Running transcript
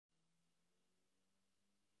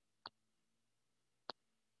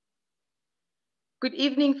Good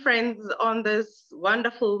evening, friends, on this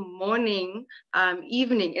wonderful morning,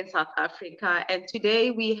 evening in South Africa. And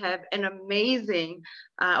today we have an amazing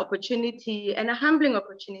opportunity and a humbling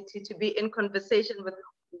opportunity to be in conversation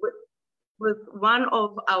with one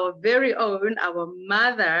of our very own, our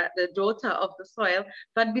mother, the daughter of the soil.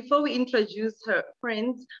 But before we introduce her,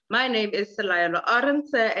 friends, my name is Selayalo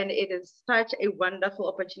Arendse, and it is such a wonderful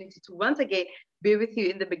opportunity to once again be with you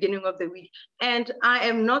in the beginning of the week. And I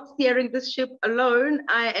am not steering this ship alone.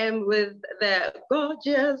 I am with the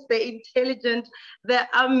gorgeous, the intelligent, the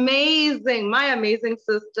amazing, my amazing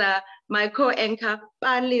sister, my co-anchor,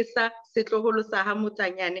 Palisa Sitloholo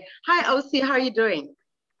Sahamutanyane. Hi, OC, how are you doing?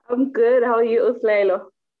 I'm good. How are you, Uslailo?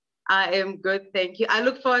 I am good, thank you. I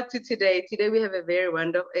look forward to today. Today we have a very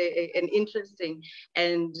wonderful, an interesting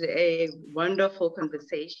and a wonderful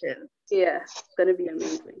conversation. Yeah, it's going to be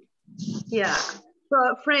amazing. Yeah.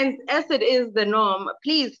 So friends, as it is the norm,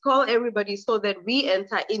 please call everybody so that we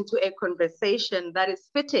enter into a conversation that is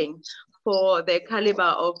fitting for the caliber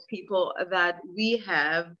of people that we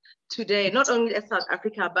have today, not only in South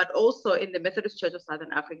Africa, but also in the Methodist Church of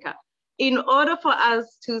Southern Africa. In order for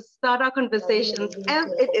us to start our conversations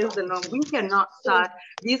as it is the norm, we cannot start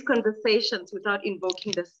these conversations without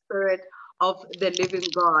invoking the Spirit of the living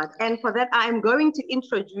God. And for that, I am going to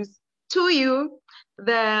introduce to you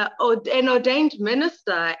an ordained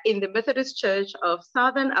minister in the Methodist Church of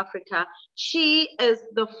Southern Africa. She is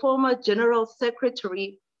the former General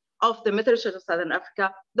Secretary of the Methodist Church of Southern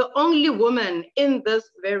Africa, the only woman in this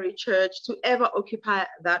very church to ever occupy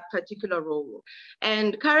that particular role,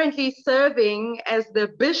 and currently serving as the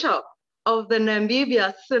Bishop of the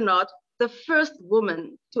Namibia Synod, the first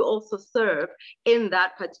woman to also serve in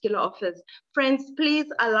that particular office. Friends, please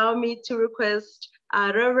allow me to request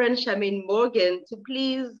Reverend Charmaine Morgan to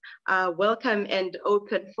please welcome and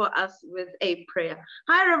open for us with a prayer.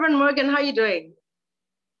 Hi, Reverend Morgan, how are you doing?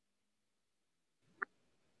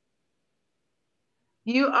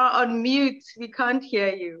 You are on mute. We can't hear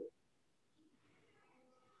you.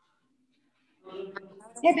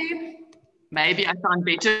 Hey, babe. Maybe I sound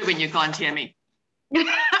better when you can't hear me.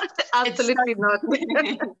 Absolutely not.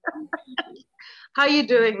 How are you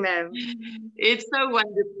doing, ma'am? It's so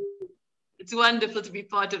wonderful. It's wonderful to be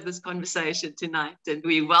part of this conversation tonight. And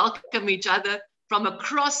we welcome each other from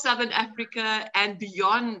across Southern Africa and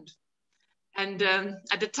beyond. And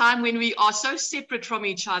at a time when we are so separate from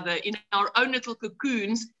each other in our own little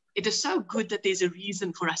cocoons, it is so good that there's a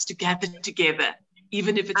reason for us to gather together,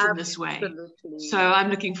 even if it's in this way. So I'm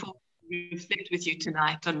looking forward to reflect with you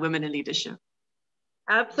tonight on women in leadership.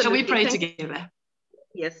 Absolutely. Shall we pray together?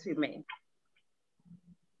 Yes, we may.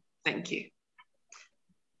 Thank you.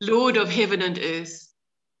 Lord of heaven and earth,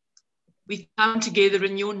 we come together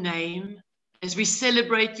in your name as we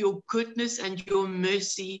celebrate your goodness and your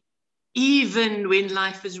mercy, even when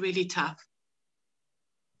life is really tough.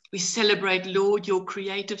 We celebrate, Lord, your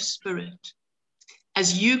creative spirit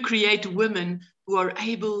as you create women who are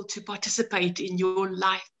able to participate in your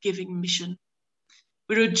life-giving mission.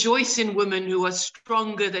 We rejoice in women who are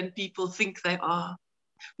stronger than people think they are,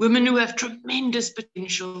 women who have tremendous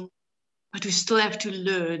potential, but who still have to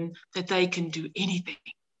learn that they can do anything.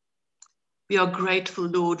 We are grateful,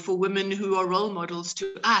 Lord, for women who are role models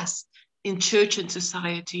to us in church and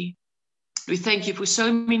society. We thank you for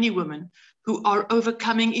so many women who are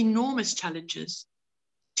overcoming enormous challenges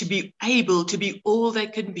to be able to be all they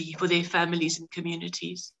can be for their families and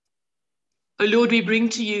communities. Oh Lord, we bring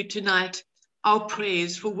to you tonight our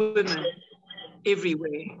prayers for women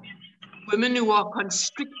everywhere. Women who are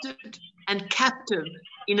constricted and captive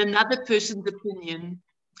in another person's opinion.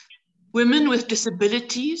 Women with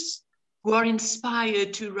disabilities who are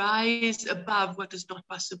inspired to rise above what is not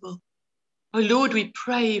possible. Oh Lord, we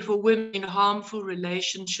pray for women in harmful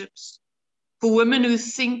relationships, for women who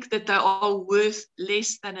think that they are worth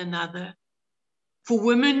less than another, for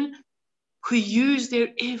women who use their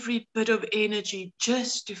every bit of energy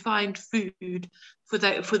just to find food for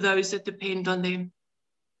those that depend on them.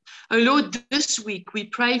 Oh Lord, this week we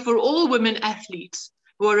pray for all women athletes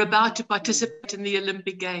who are about to participate in the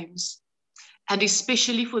Olympic Games, and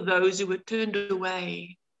especially for those who were turned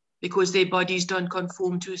away because their bodies don't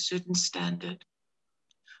conform to a certain standard.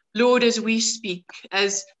 Lord, as we speak,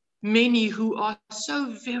 as many who are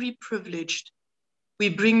so very privileged, we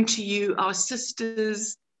bring to you our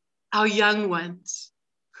sisters, our young ones,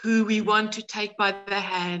 who we want to take by the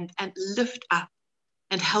hand and lift up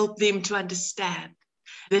and help them to understand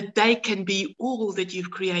that they can be all that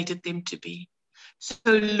you've created them to be. So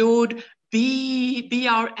Lord, be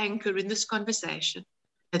our anchor in this conversation,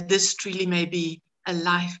 that this truly may be a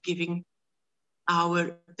life-giving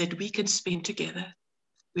hour that we can spend together.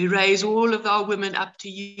 We raise all of our women up to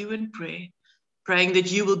you in prayer, praying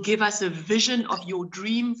that you will give us a vision of your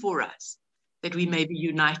dream for us, that we may be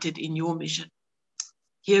united in your mission.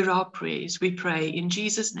 Hear our prayers, we pray in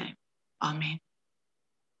Jesus' name. Amen.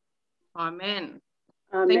 Amen.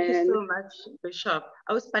 Amen. Thank you so much, Bishop.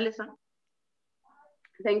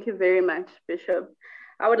 Thank you very much, Bishop.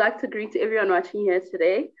 I would like to greet everyone watching here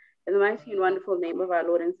today in the mighty and wonderful name of our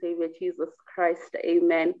Lord and Savior, Jesus Christ.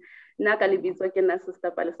 Amen. And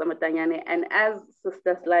as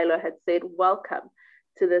Sister Lilo had said, welcome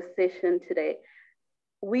to this session today.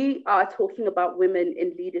 We are talking about women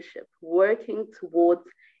in leadership, working towards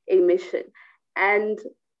a mission. And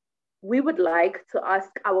we would like to ask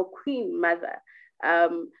our Queen Mother, a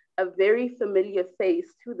very familiar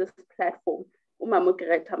face to this platform,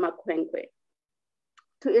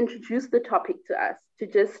 to introduce the topic to us, to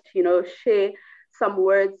just, share some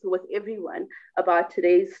words with everyone about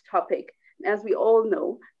today's topic. As we all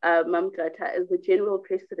know, Mam Greta is the General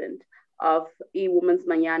President of E-Women's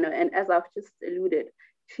Mañana, and as I've just alluded,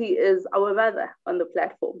 she is our mother on the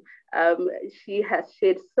platform. She has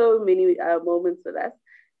shared so many moments with us.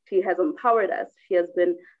 She has empowered us. She has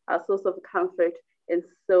been a source of comfort in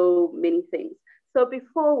so many things. So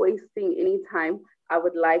before wasting any time, I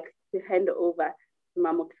would like to hand over to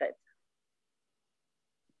Mama Greta.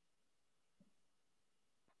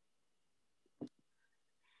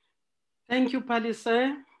 Thank you,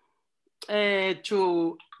 Palise,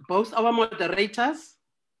 to both our moderators,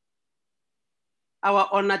 our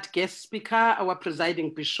honored guest speaker, our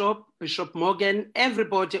presiding bishop, Bishop Morgan,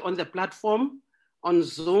 everybody on the platform, on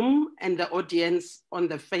Zoom, and the audience on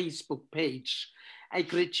the Facebook page. I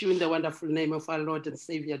greet you in the wonderful name of our Lord and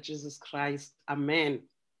Savior, Jesus Christ. Amen.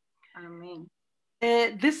 Amen.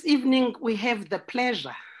 This evening, we have the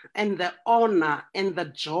pleasure and the honor and the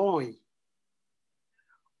joy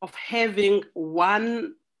of having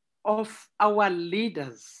one of our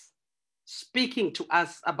leaders speaking to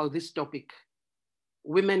us about this topic,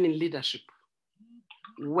 women in leadership,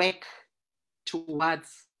 work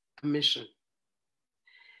towards a mission.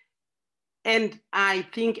 And I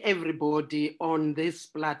think everybody on this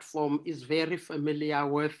platform is very familiar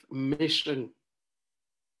with mission.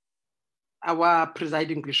 Our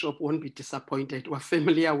presiding bishop won't be disappointed. We're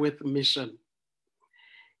familiar with mission.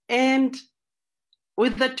 And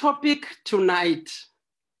with the topic tonight,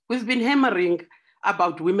 we've been hammering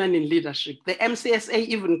about women in leadership. The MCSA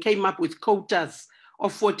even came up with quotas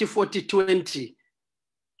of 40-40-20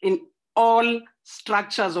 in all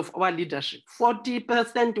structures of our leadership.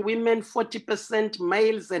 40% women, 40%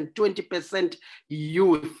 males, and 20%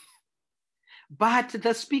 youth. But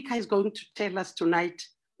the speaker is going to tell us tonight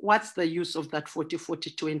what's the use of that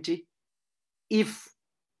 40-40-20 if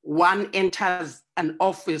one enters an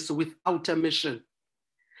office without a mission.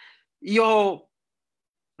 Your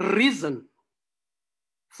reason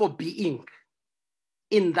for being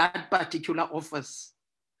in that particular office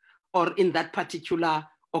or in that particular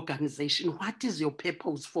organization, what is your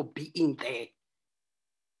purpose for being there?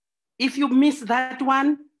 If you miss that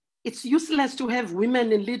one, it's useless to have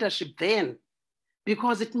women in leadership then,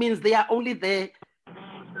 because it means they are only there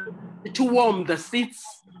to warm the seats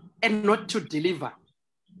and not to deliver.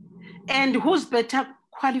 And who's better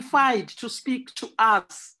qualified to speak to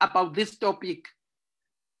us about this topic,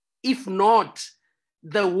 if not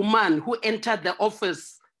the woman who entered the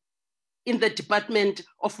office in the Department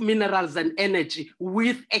of Minerals and Energy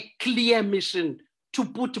with a clear mission to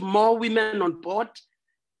put more women on board,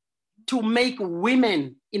 to make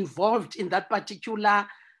women involved in that particular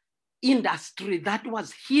industry that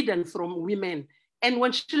was hidden from women. And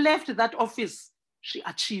when she left that office, she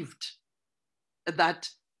achieved that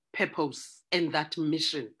purpose and that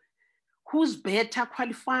mission. Who's better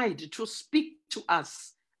qualified to speak to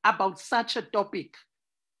us about such a topic,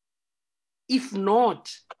 if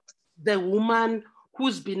not the woman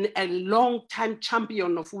who's been a long-time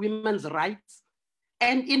champion of women's rights,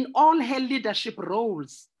 and in all her leadership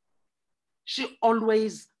roles, she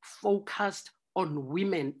always focused on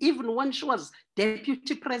women. Even when she was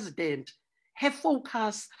deputy president, her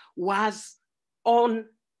focus was on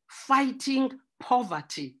fighting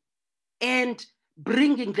poverty and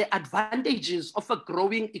bringing the advantages of a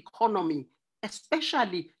growing economy,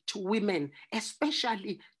 especially to women,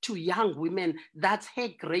 especially to young women. That's her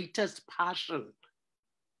greatest passion.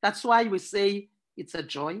 That's why we say it's a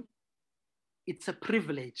joy, it's a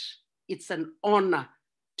privilege, it's an honor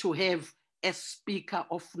to have a speaker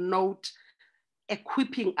of note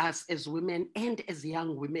equipping us as women and as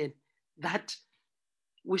young women that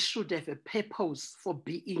we should have a purpose for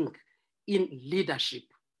being in leadership.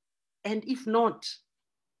 And if not,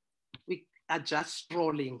 we are just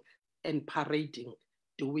strolling and parading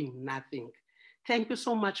doing nothing. Thank you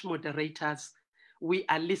so much, moderators. We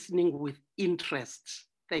are listening with interest.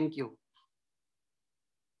 Thank you.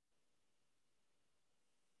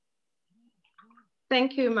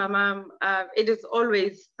 Thank you, Mama. It is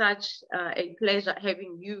always such a pleasure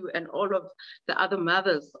having you and all of the other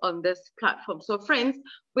mothers on this platform. So friends,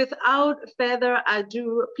 without further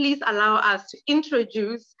ado, please allow us to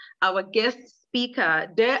introduce our guest speaker.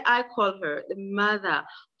 Dare I call her the mother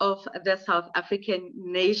of the South African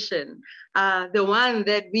nation, the one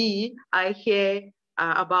that we are here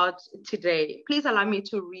about today. Please allow me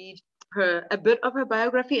to read a bit of her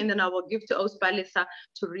biography, and then I will give to Osbalisa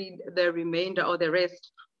to read the remainder or the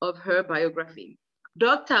rest of her biography.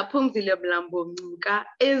 Dr. Phumzile Mlambo-Ngcuka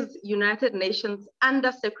is United Nations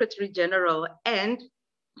Under Secretary General and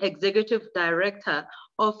Executive Director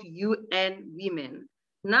of UN Women.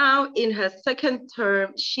 Now in her second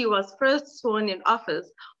term, she was first sworn in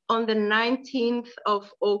office on the 19th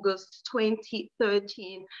of August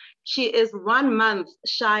 2013. She is 1 month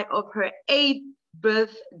shy of her 8th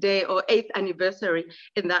birthday or 8th anniversary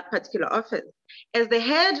in that particular office. As the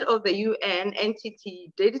head of the UN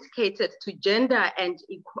entity dedicated to gender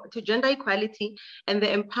equality and the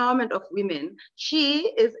empowerment of women,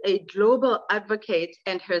 she is a global advocate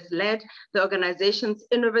and has led the organization's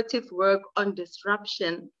innovative work on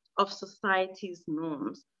disruption of society's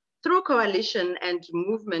norms. Through coalition and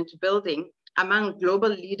movement building among global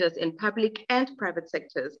leaders in public and private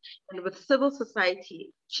sectors and with civil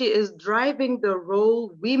society, she is driving the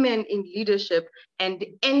role women in leadership and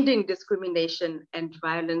ending discrimination and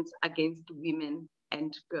violence against women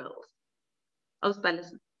and girls.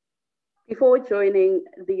 Before joining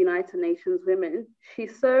the United Nations Women, she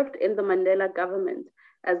served in the Mandela government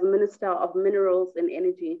as Minister of Minerals and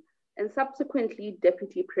Energy and subsequently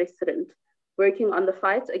Deputy President, working on the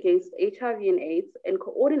fight against HIV and AIDS and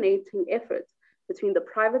coordinating efforts between the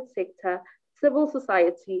private sector, civil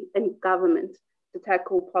society, and government to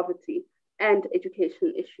tackle poverty and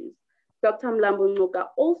education issues. Dr. Mlambo-Ngcuka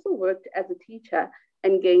also worked as a teacher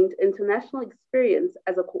and gained international experience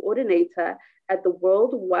as a coordinator at the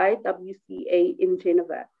World YWCA in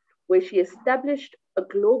Geneva, where she established a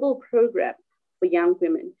global program for young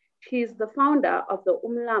women. She is the founder of the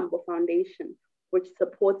Umlambo Foundation, which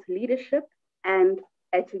supports leadership and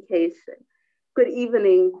education. Good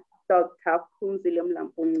evening, Dr. Phumzile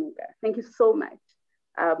Mlambo-Ngcuka. Thank you so much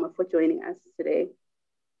for joining us today.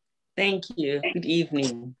 Thank you. Good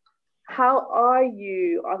evening. How are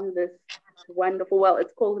you on this wonderful, well,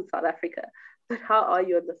 it's cold in South Africa, but how are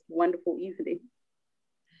you on this wonderful evening?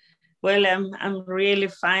 Well, I'm really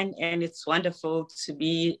fine, and it's wonderful to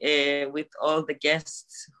be with all the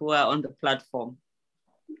guests who are on the platform.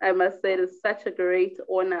 I must say it is such a great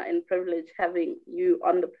honor and privilege having you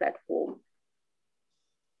on the platform.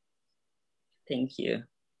 Thank you.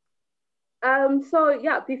 So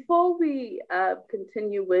yeah, before we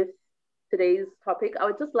continue with today's topic, I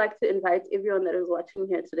would just like to invite everyone that is watching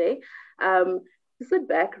here today to sit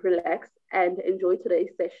back, relax, and enjoy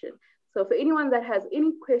today's session. So for anyone that has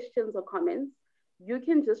any questions or comments, you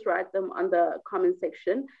can just write them on the comment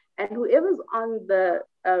section, and whoever's on the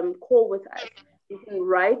call with us, you can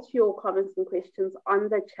write your comments and questions on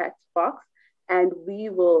the chat box, and we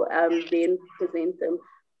will then present them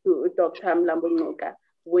to Dr. Mlambo-Ngcuka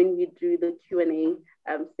when we do the Q&A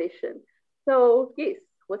session. So yes,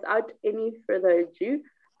 without any further ado,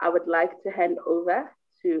 I would like to hand over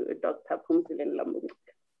to Dr. Phumzile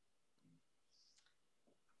Mlambo-Ngcuka.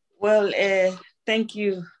 Well, thank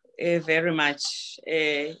you very much.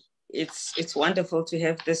 It's wonderful to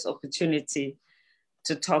have this opportunity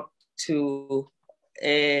to talk to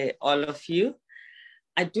all of you.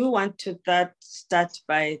 I do want to start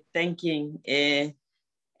by thanking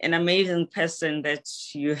an amazing person that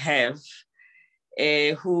you have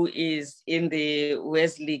who is in the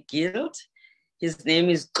Wesley Guild. His name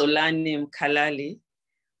is Xolani Mkhalali,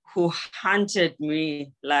 who hunted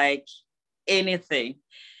me like anything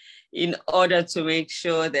in order to make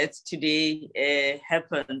sure that today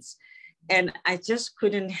happens. And I just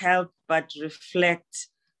couldn't help but reflect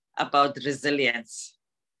about resilience.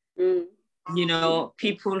 Mm. You know,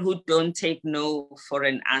 people who don't take no for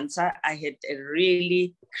an answer. I had a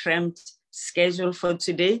really cramped schedule for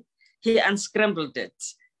today. He unscrambled it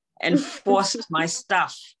and forced my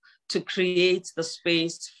staff to create the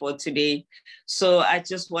space for today. So I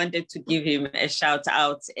just wanted to give him a shout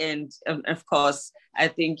out. And of course, I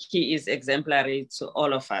think he is exemplary to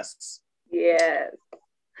all of us. Yes.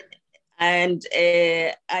 And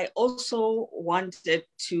I also wanted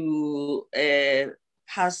to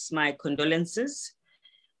pass my condolences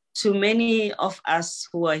to many of us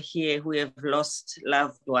who are here who have lost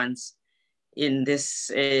loved ones in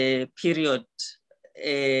this period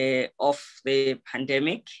of the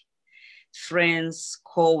pandemic. Friends,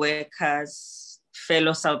 co-workers,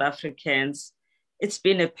 fellow South Africans, it's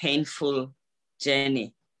been a painful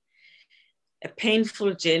journey. A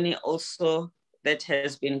painful journey also that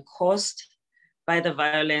has been caused by the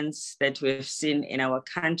violence that we've seen in our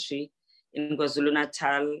country, in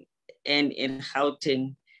KwaZulu-Natal and in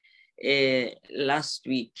Gauteng last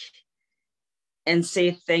week. And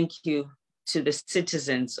say thank you to the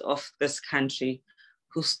citizens of this country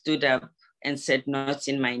who stood up and said, "Not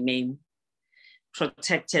in my name,"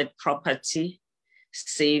 protected property,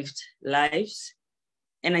 saved lives.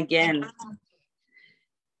 And again,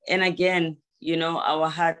 you know, our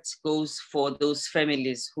heart goes for those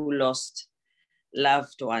families who lost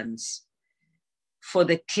loved ones. For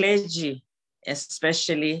the clergy,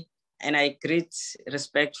 especially, and I greet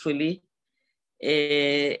respectfully,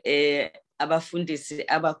 abafundisi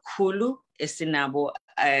abakhulu esinabo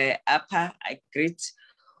apha. I greet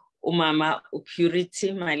umama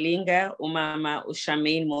uPurity Malinga, umama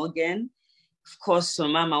uSharmaine Morgan, of course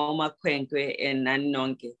umama uMakwenkwe and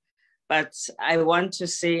Nanonke. But I want to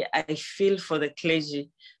say I feel for the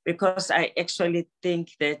clergy, because I actually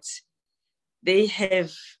think that they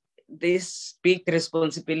have this big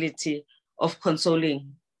responsibility of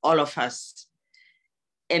consoling all of us.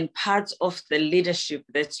 And part of the leadership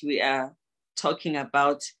that we are talking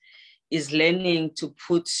about is learning to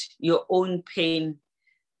put your own pain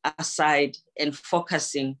aside and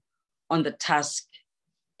focusing on the task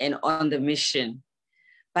and on the mission.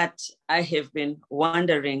 But I have been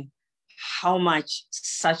wondering how much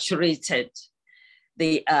saturated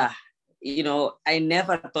they are. You know, I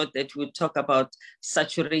never thought that we'd talk about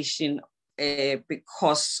saturation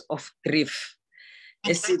because of grief.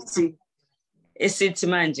 Esithi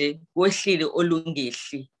manje kwehlile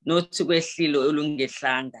olungehli, not kwehlile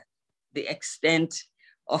olungehlanga. The extent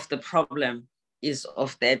of the problem is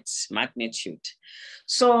of that magnitude.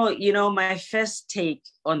 So, you know, my first take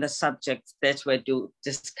on the subject that we're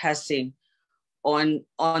discussing on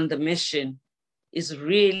the mission is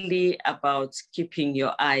really about keeping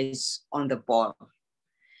your eyes on the ball.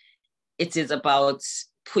 It is about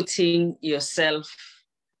putting yourself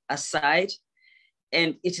aside,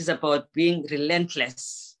 and it is about being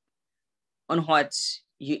relentless on what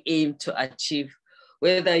you aim to achieve.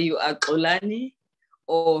 Whether you are Xolani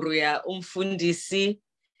or we are Umfundisi,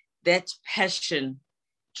 that passion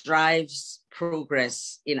drives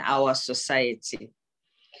progress in our society.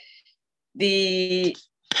 The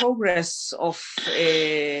progress of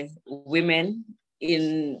women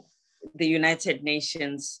in the United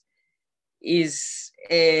Nations is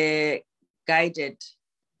guided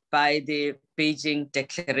by the Beijing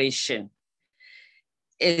Declaration.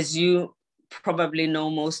 As you probably know,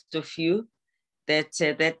 most of you, that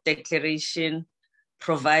declaration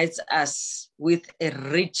provides us with a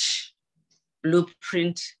rich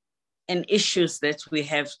blueprint and issues that we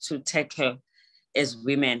have to tackle as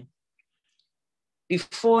women.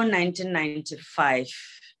 Before 1995,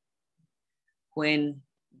 when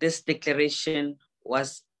this declaration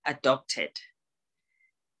was adopted,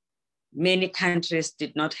 many countries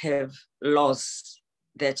did not have laws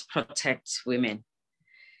that protect women.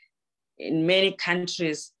 In many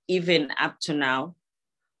countries, even up to now,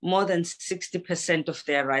 more than 60% of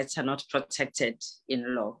their rights are not protected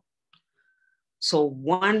in law. So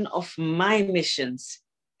one of my missions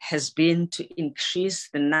has been to increase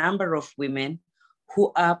the number of women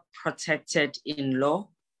who are protected in law,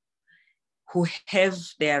 who have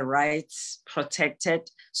their rights protected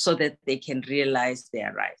so that they can realize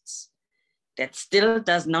their rights. That still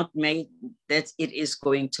does not mean that it is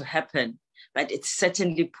going to happen, but it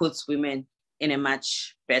certainly puts women in a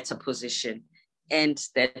much better position, and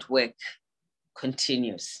that work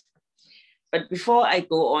continues. But before I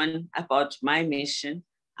go on about my mission,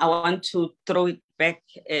 I want to throw it back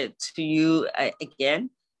to you again,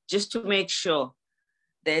 just to make sure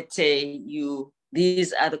that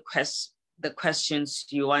these are the questions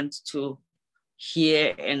you want to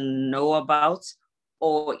hear and know about,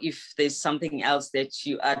 or if there's something else that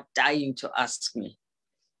you are dying to ask me.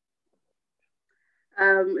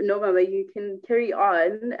 No, Mama, you can carry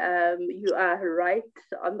on. You are right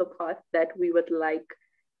on the path that we would like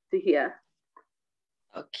to hear.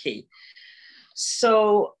 Okay,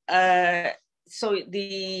 so the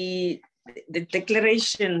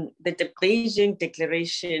declaration, the Beijing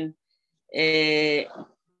Declaration,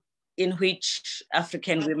 in which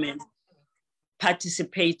African women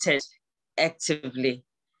participated actively,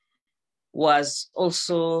 was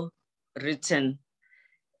also written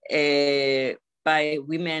by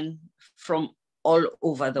women from all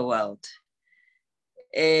over the world.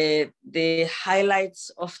 The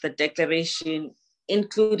highlights of the declaration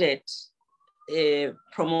included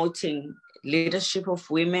promoting leadership of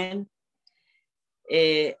women.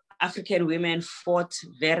 African women fought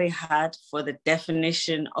very hard for the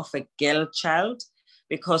definition of a girl child,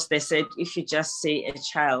 because they said if you just say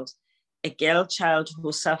a girl child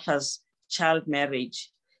who suffers child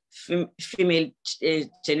marriage, female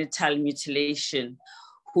genital mutilation,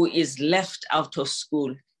 who is left out of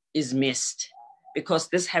school, is missed, because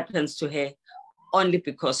this happens to her only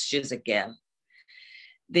because she's a girl.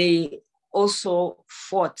 They also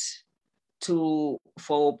fought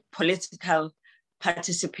for political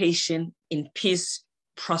participation in peace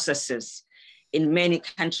processes. In many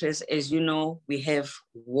countries, as you know, we have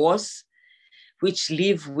wars which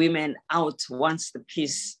leave women out once the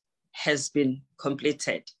peace has been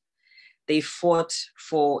completed. They fought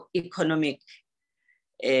for economic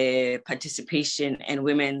participation and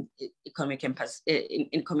women economic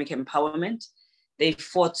empowerment. They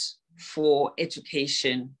fought for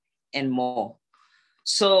education and more.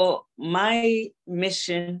 So my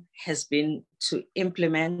mission has been to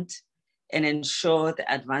implement and ensure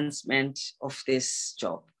the advancement of this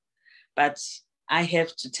job. But I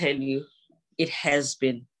have to tell you, it has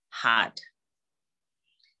been hard.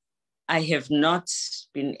 I have not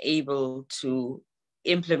been able to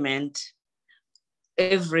implement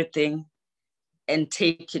everything and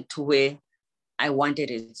take it to where I wanted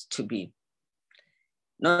it to be.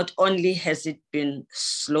 Not only has it been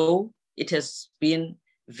slow, it has been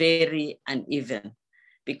very uneven,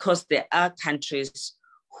 because there are countries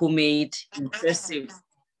who made impressive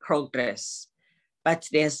progress, but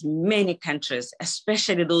there's many countries,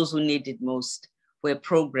 especially those who need it most, where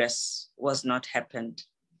progress was not happened.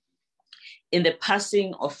 In the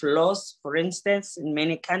passing of laws, for instance, in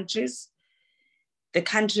many countries, the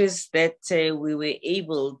countries that we were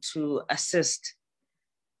able to assist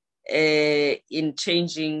in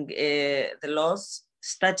changing the laws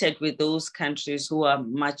started with those countries who are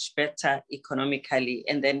much better economically,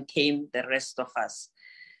 and then came the rest of us.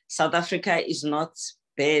 South Africa is not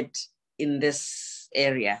bad in this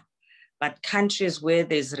area, but countries where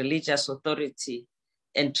there's religious authority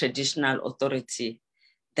and traditional authority,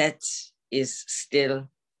 that is still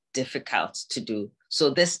difficult to do. So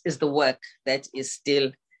this is the work that is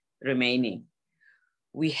still remaining.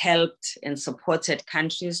 We helped and supported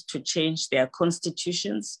countries to change their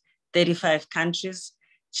constitutions. 35 countries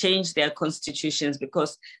changed their constitutions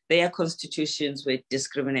because their constitutions were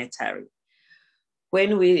discriminatory.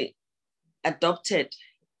 When we adopted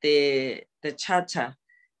the charter,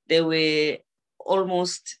 there were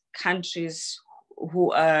almost countries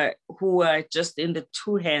who are just in the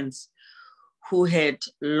two hands, who had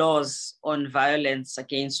laws on violence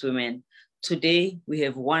against women. Today, we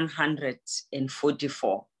have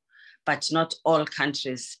 144, but not all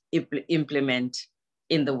countries implement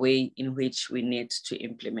in the way in which we need to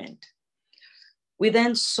implement. We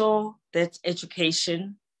then saw that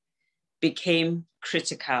education became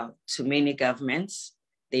critical to many governments.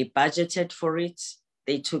 They budgeted for it,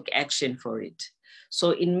 they took action for it.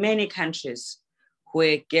 So in many countries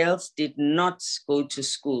where girls did not go to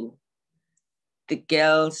school, the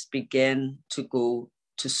girls began to go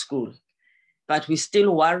to school. But we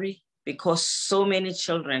still worry because so many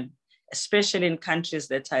children, especially in countries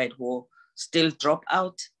that are at war, still drop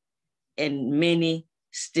out, and many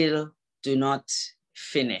still do not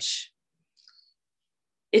finish.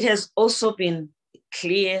 It has also been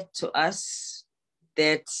clear to us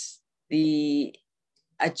that the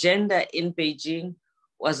agenda in Beijing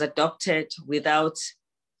was adopted without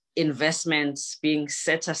investments being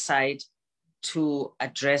set aside to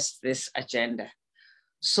address this agenda.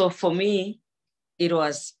 So for me, it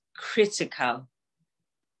was critical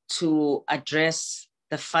to address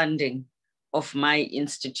the funding of my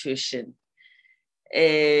institution.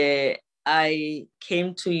 I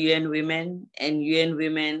came to UN Women, and UN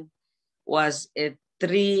Women was at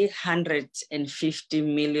 $350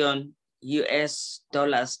 million US,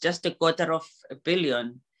 just $250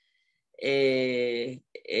 million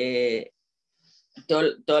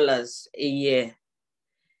dollars a year.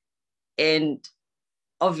 And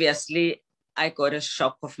obviously, I got a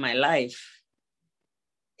shock of my life.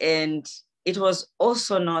 And it was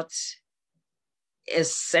also not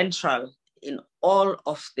as central in all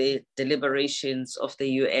of the deliberations of the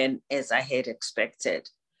UN as I had expected.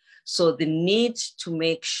 So the need to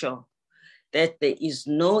make sure that there is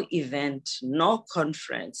no event, no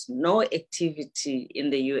conference, no activity in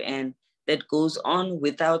the UN that goes on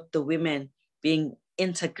without the women being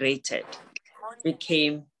integrated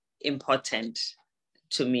became important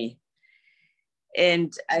to me.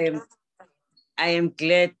 And I am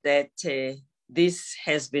glad that this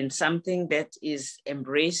has been something that is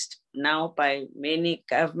embraced now by many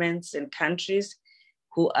governments and countries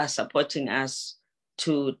who are supporting us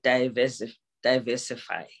to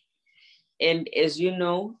diversify. And as you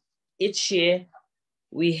know, each year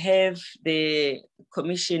we have the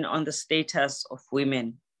Commission on the Status of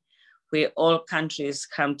Women, where all countries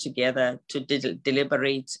come together to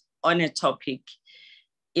deliberate on a topic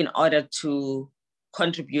in order to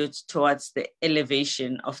contribute towards the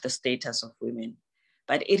elevation of the status of women.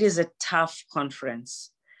 But it is a tough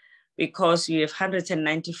conference because you have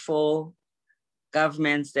 194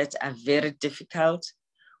 governments that are very difficult,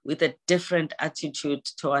 with a different attitude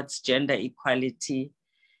towards gender equality,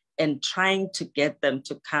 and trying to get them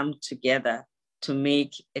to come together to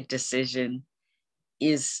make a decision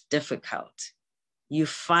is difficult. You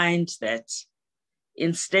find that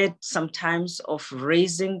instead, sometimes of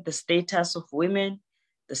raising the status of women,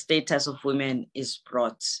 the status of women is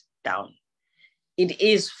brought down. It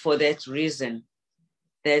is for that reason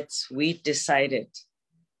that we decided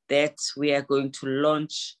that we are going to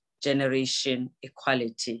launch Generation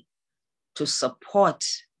Equality to support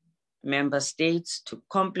member states, to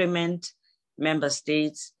complement member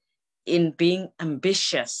states in being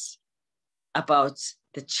ambitious about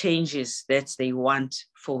the changes that they want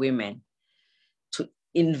for women, to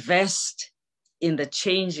invest in the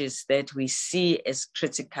changes that we see as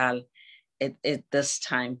critical at this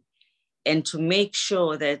time, and to make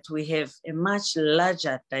sure that we have a much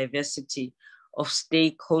larger diversity of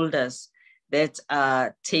stakeholders that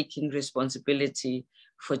are taking responsibility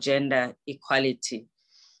for gender equality,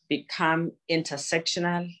 become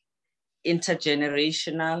intersectional,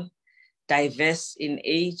 intergenerational, diverse in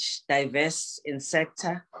age, diverse in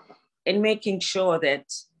sector, and making sure that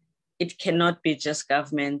it cannot be just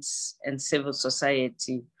governments and civil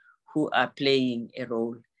society who are playing a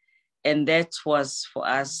role. And that was for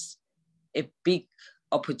us a big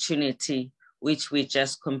opportunity, which we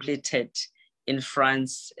just completed in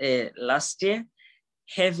France last year,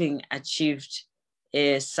 having achieved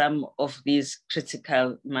some of these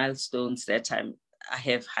critical milestones that I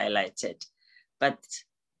have highlighted. But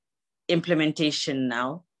implementation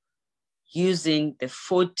now, using the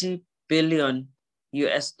 40 billion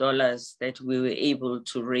US dollars that we were able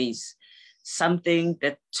to raise, something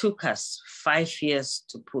that took us 5 years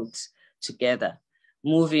to put together,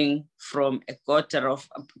 moving from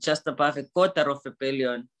just above $250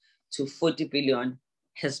 million to 40 billion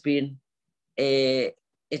has been a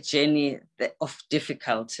journey of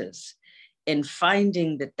difficulties. And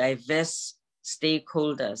finding the diverse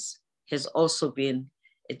stakeholders has also been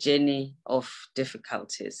a journey of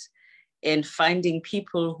difficulties. And finding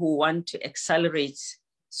people who want to accelerate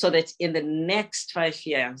so that in the next 5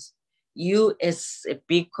 years, you as a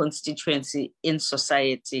big constituency in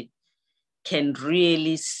society can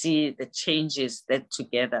really see the changes that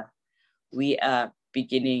together we are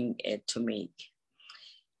beginning to make.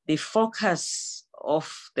 The focus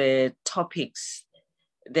of the topics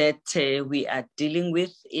that we are dealing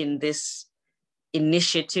with in this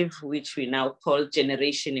initiative, which we now call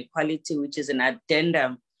Generation Equality, which is an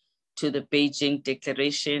addendum to the Beijing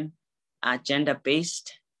Declaration,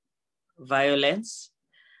 gender-based violence,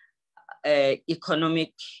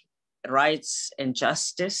 economic rights and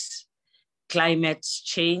justice, climate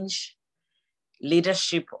change,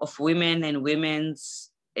 leadership of women and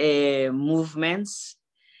women's movements,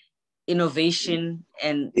 innovation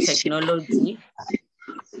and technology,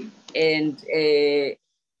 and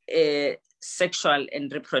sexual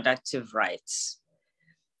and reproductive rights.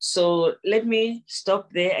 So let me stop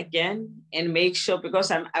there again and make sure, because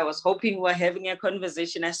I was hoping we're having a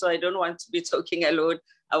conversation, so I don't want to be talking alone.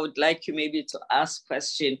 I would like you maybe to ask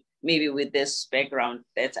questions, maybe with this background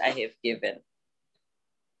that I have given.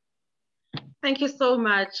 Thank you so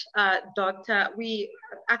much, Doctor.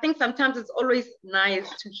 I think sometimes it's always nice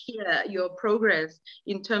to hear your progress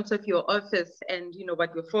in terms of your office and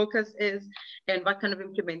what your focus is and what kind of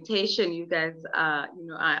implementation you guys are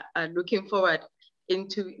looking forward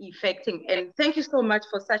into effecting. And thank you so much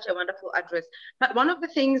for such a wonderful address. But one of the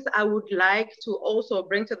things I would like to also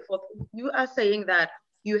bring to the fore, you are saying that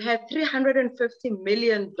you had $350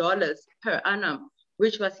 million per annum,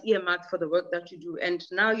 which was earmarked for the work that you do. And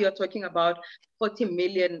now you're talking about 40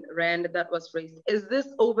 million Rand that was raised. Is this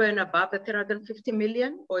over and above the 350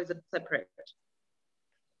 million, or is it separate?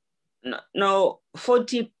 No,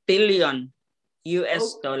 40 billion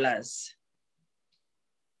US dollars.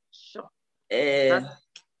 Sure.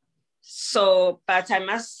 So, but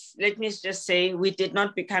let me just say, we did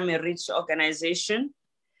not become a rich organization.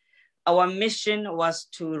 Our mission was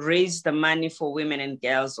to raise the money for women and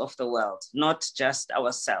girls of the world, not just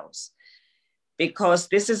ourselves. because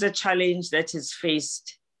this is a challenge that is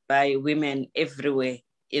faced by women everywhere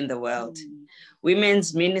in the world.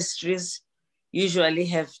 Women's ministries usually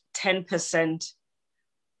have 10%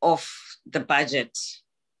 of the budget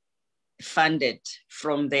funded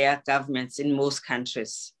from their governments in most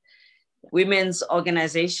countries. Women's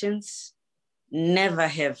organizations never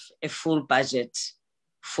have a full budget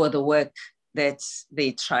for the work that they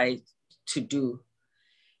try to do.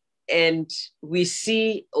 And we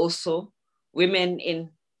see also women in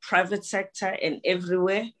private sector and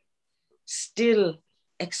everywhere still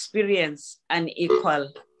experience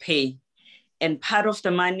unequal pay. And part of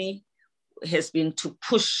the money has been to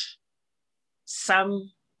push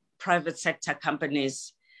some private sector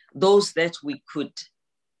companies, those that we could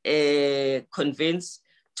convince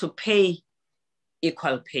to pay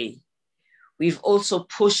equal pay. We've also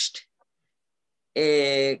pushed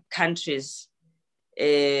countries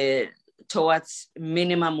towards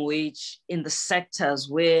minimum wage in the sectors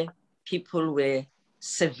where people were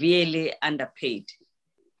severely underpaid.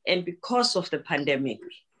 And because of the pandemic,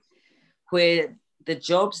 where the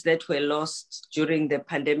jobs that were lost during the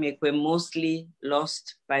pandemic were mostly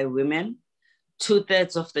lost by women,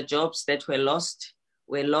 2/3 of the jobs that were lost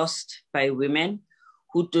by women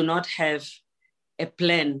who do not have a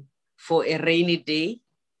plan for a rainy day,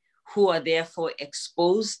 who are therefore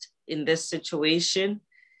exposed in this situation.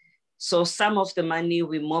 So some of the money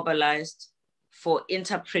we mobilized for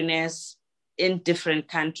entrepreneurs in different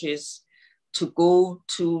countries to go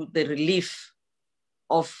to the relief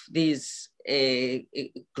of these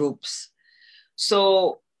groups.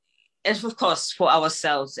 So, and of course, for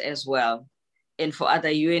ourselves as well, and for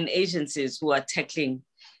other UN agencies who are tackling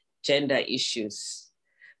gender issues.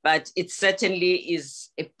 But it certainly is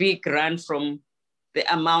a big run from the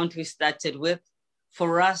amount we started with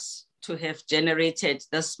for us to have generated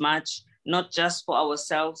this much, not just for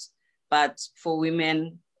ourselves, but for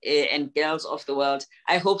women and girls of the world.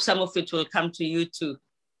 I hope some of it will come to you too.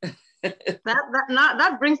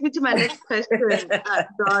 That brings me to my next question,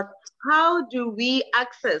 Dot. How do we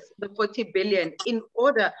access the 40 billion in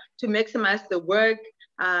order to maximize the work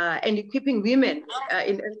and equipping women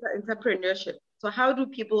in entrepreneurship? So how do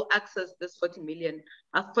people access this $40 billion?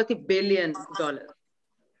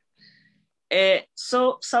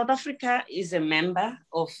 So South Africa is a member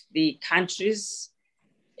of the countries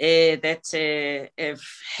that have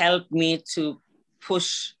helped me to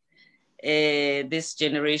push this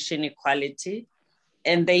generation equality.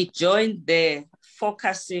 And they joined there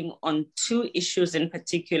focusing on 2 issues in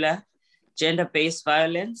particular: gender-based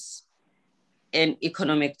violence and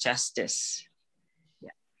economic justice.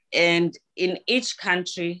 Yeah. And in each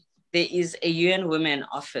country, there is a UN Women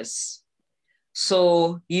Office. So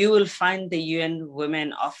you will find the UN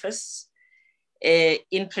Women Office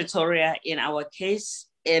in Pretoria in our case,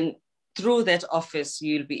 and through that office,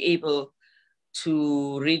 you'll be able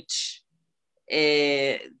to reach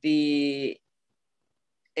the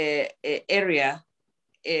area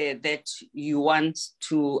that you want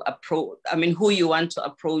to approach, who you want to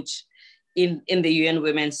approach in the UN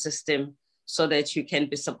Women system so that you can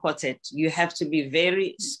be supported. You have to be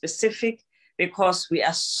very specific because we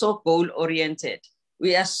are so goal-oriented.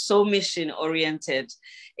 We are so mission-oriented.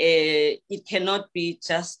 It cannot be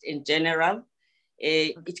just in general.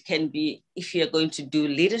 It can be, if you're going to do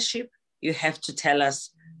leadership, you have to tell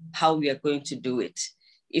us how we are going to do it.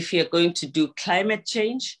 If you're going to do climate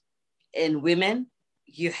change and women,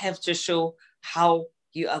 you have to show how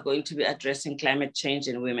you are going to be addressing climate change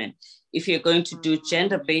and women. If you're going to do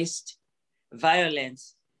gender-based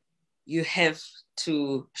violence, you have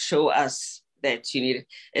to show us that you need it.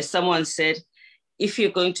 As someone said, if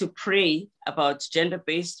you're going to pray about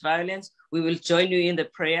gender-based violence, we will join you in the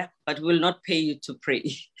prayer, but we will not pay you to pray.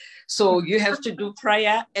 So you have to do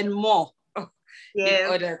prayer and more in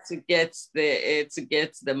order to get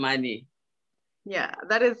the money. Yeah,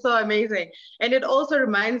 that is so amazing. And it also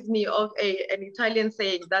reminds me of an Italian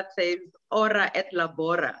saying that says, ora et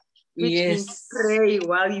labora, which means pray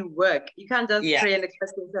while you work. You can't just pray and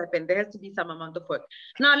expect things to happen. There has to be some amount of work.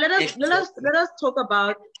 Now, let us talk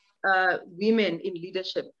about women in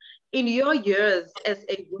leadership. In your years as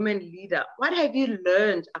a women leader, what have you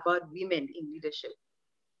learned about women in leadership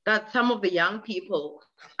that some of the young people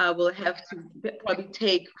will have to probably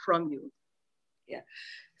take from you? Yeah.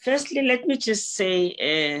 Firstly, let me just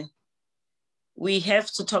say we have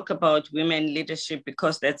to talk about women leadership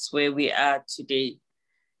because that's where we are today.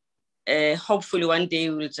 Hopefully one day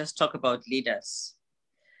we'll just talk about leaders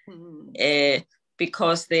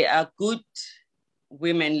because there are good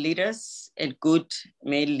women leaders and good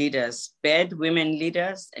male leaders, bad women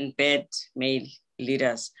leaders and bad male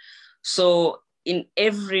leaders. So in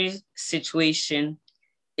every situation,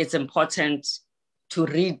 it's important to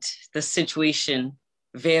read the situation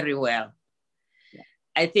very well.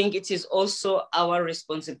 I think it is also our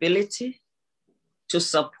responsibility to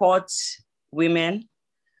support women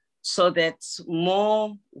so that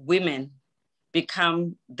more women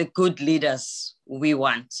become the good leaders we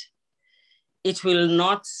want. It will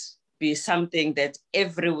not be something that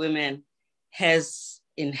every woman has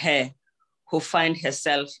in her who find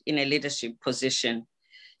herself in a leadership position.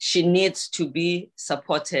 She needs to be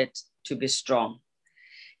supported to be strong.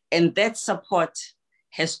 And that support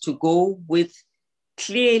has to go with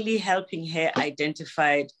clearly helping her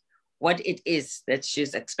identify what it is that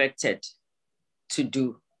she's expected to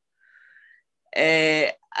do.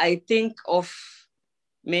 I think of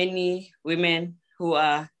many women who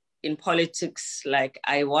are in politics like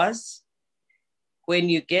I was. When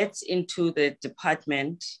you get into the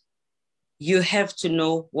department, you have to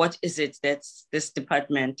know what is it that this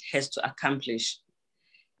department has to accomplish.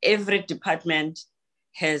 Every department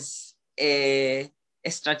has a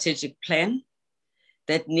strategic plan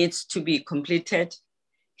that needs to be completed,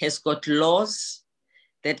 has got laws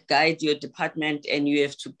that guide your department, and you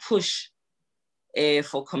have to push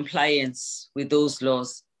for compliance with those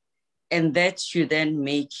laws. And that you then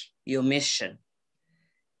make your mission.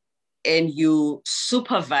 And you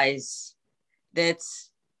supervise that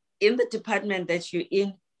in the department that you're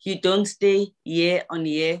in, you don't stay year on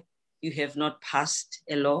year. You have not passed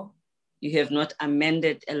a law. You have not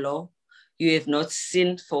amended a law. You have not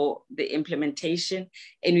seen for the implementation,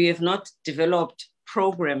 and you have not developed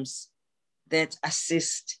programs that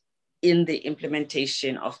assist in the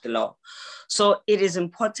implementation of the law. So it is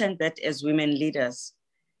important that as women leaders,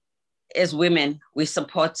 as women, we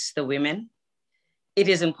support the women. It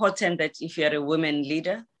is important that if you're a woman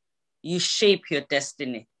leader, you shape your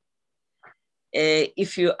destiny.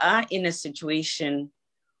 If you are in a situation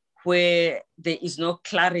where there is no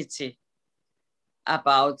clarity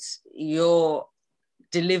about your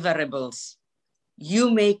deliverables, you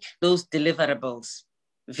make those deliverables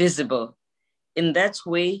visible. In that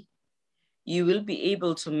way, you will be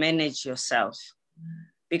able to manage yourself,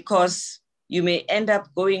 because you may end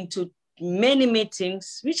up going to many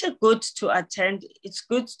meetings, which are good to attend. It's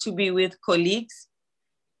good to be with colleagues,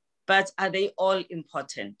 but are they all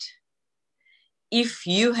important? If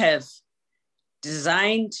you have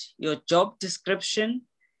designed your job description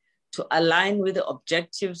to align with the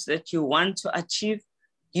objectives that you want to achieve,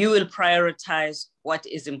 you will prioritize what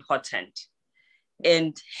is important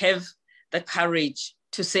and have the courage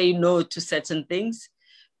to say no to certain things,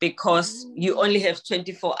 because you only have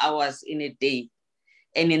 24 hours in a day.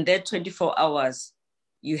 And in that 24 hours,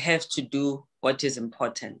 you have to do what is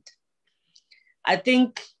important. I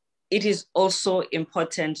think it is also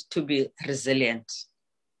important to be resilient.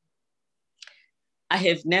 I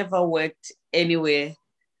have never worked anywhere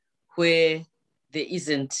where there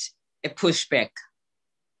isn't a pushback.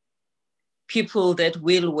 People that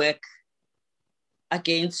will work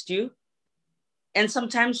against you, and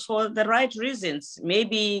sometimes for the right reasons.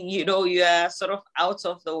 Maybe, you are sort of out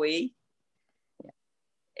of the way.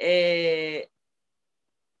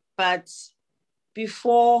 But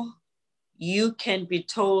before you can be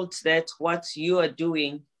told that what you are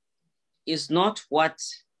doing is not what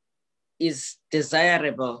is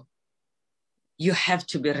desirable, you have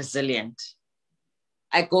to be resilient.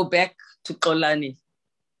 I go back to Xolani.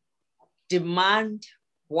 Demand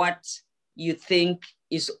what you think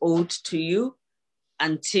is owed to you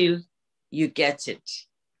until you get it.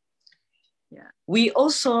 Yeah. We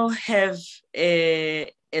also have,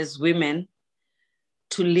 as women,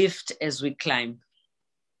 to lift as we climb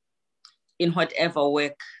in whatever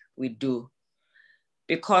work we do,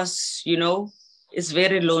 because, it's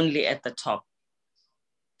very lonely at the top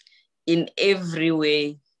in every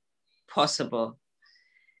way possible.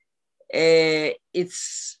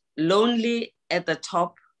 It's lonely at the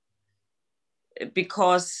top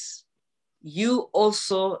because you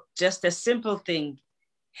also, just a simple thing,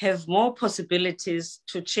 have more possibilities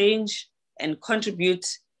to change and contribute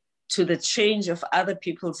to the change of other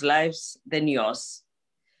people's lives than yours.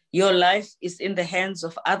 Your life is in the hands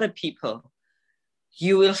of other people.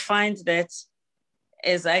 You will find that,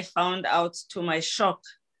 as I found out to my shock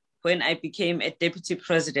when I became a deputy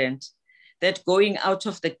president, that going out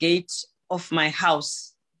of the gate of my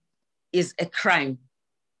house is a crime.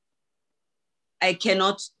 I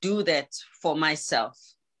cannot do that for myself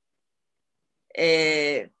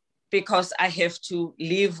because I have to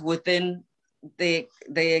live within the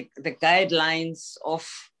guidelines of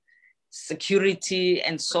security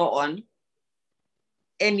and so on.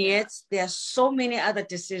 And yet there are so many other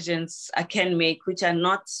decisions I can make which are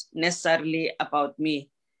not necessarily about me.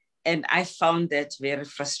 And I found that very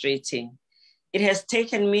frustrating. It has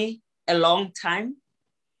taken me a long time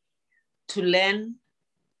to learn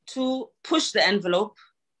to push the envelope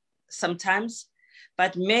sometimes,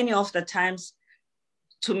 but many of the times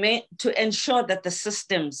to ensure that the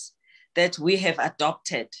systems that we have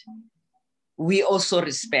adopted, we also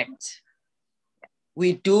respect.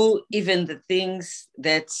 We do even the things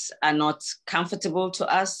that are not comfortable to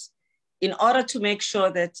us in order to make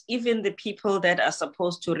sure that even the people that are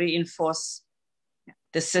supposed to reinforce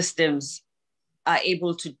the systems are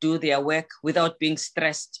able to do their work without being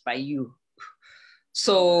stressed by you.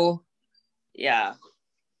 So, yeah.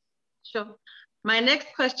 Sure. My next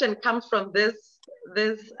question comes from this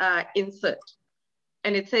insert.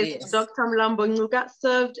 And it says, yes. Dr. Mlambo-Ngcuka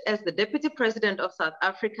served as the Deputy President of South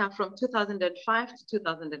Africa from 2005 to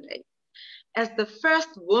 2008. As the first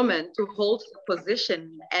woman to hold the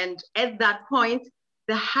position, and at that point,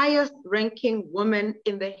 the highest ranking woman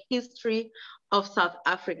in the history of South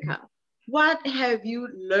Africa. What have you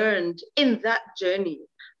learned in that journey,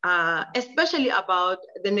 especially about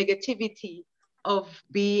the negativity of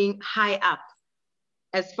being high up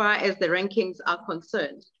as far as the rankings are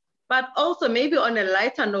concerned? But also maybe on a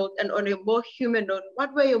lighter note and on a more human note,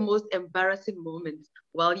 what were your most embarrassing moments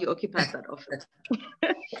while you occupied that office?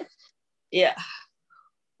 Yeah,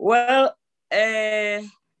 well, I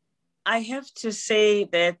have to say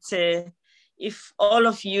that if all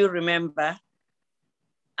of you remember,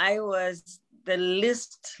 I was the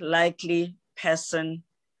least likely person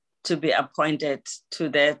to be appointed to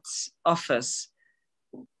that office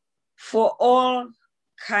for all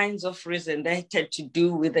kinds of reasons that had to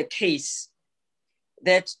do with the case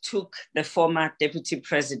that took the former deputy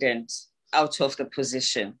president out of the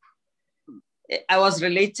position. I was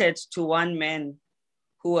related to one man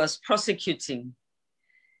who was prosecuting.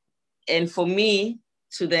 And for me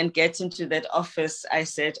to then get into that office, I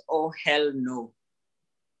said, oh, hell no.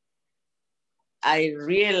 I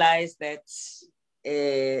realized that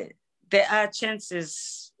there are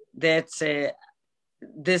chances that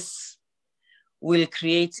this will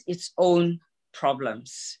create its own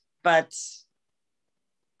problems, but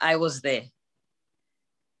I was there.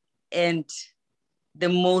 And the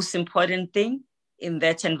most important thing in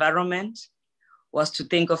that environment was to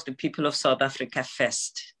think of the people of South Africa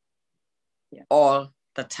first, all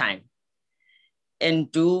the time,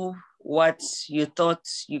 and do what you thought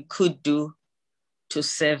you could do to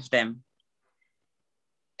serve them,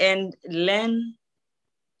 and learn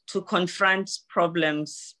to confront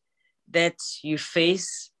problems that you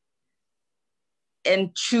face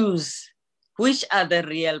and choose which are the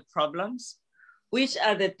real problems, which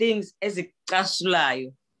are the things as a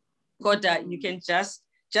kasulayo. Koda, you can just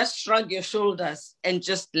shrug your shoulders and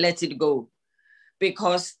just let it go,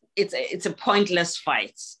 because it's a pointless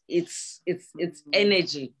fight. It's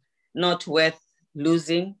energy not worth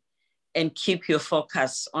losing, and keep your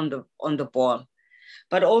focus on the ball.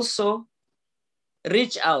 But also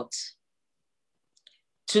reach out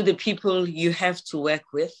to the people you have to work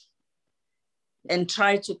with and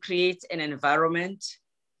try to create an environment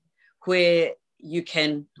where you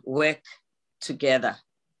can work together.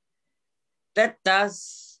 That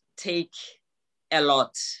does take a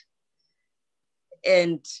lot.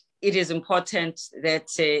 And it is important that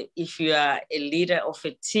if you are a leader of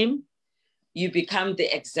a team, you become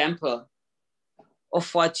the example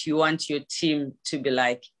of what you want your team to be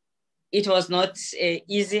like. It was not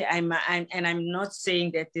easy, and I'm not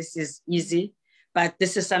saying that this is easy, but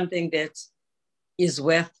this is something that is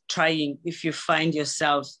worth trying if you find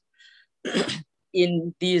yourself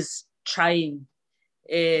in these trying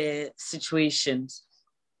situations.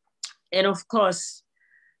 And of course,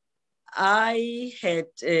 I had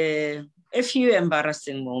a few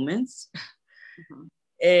embarrassing moments.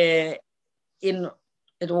 At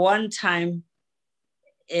one time,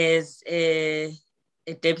 as a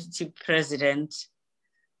deputy president,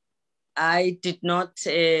 I did not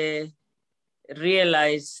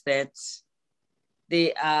realize that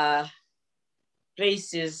there are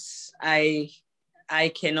places I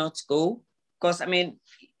cannot go. Because, I mean,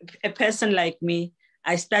 a person like me,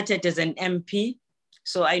 I started as an MP,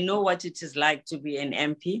 so I know what it is like to be an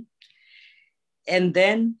MP. And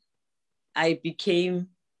then I became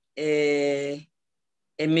a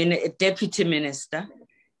deputy minister.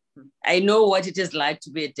 I know what it is like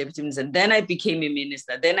to be a deputy minister. Then I became a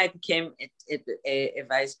minister. Then I became a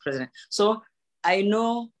vice president. So I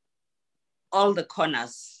know all the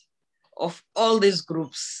corners of all these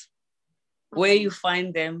groups, where you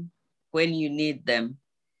find them when you need them.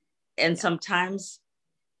 And sometimes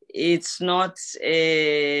it's not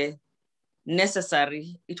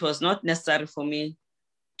necessary. It was not necessary for me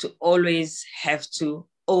to always have to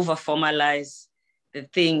over-formalize the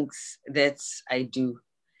things that I do.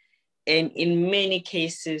 And in many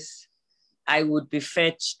cases, I would be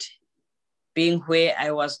fetched being where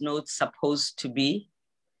I was not supposed to be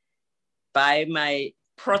by my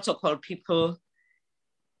protocol people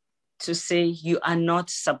to say, you are not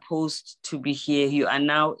supposed to be here. You are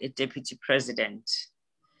now a deputy president.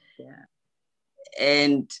 Yeah.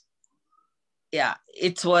 And yeah,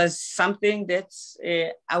 it was something that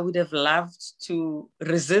I would have loved to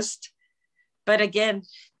resist. But again,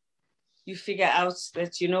 you figure out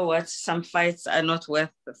that, you know what, some fights are not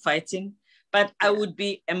worth fighting. But I would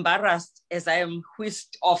be embarrassed as I am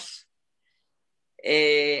whisked off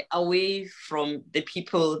away from the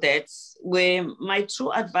people that were my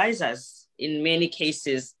true advisors in many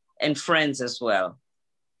cases and friends as well.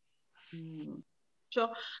 Sure.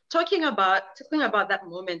 Talking about that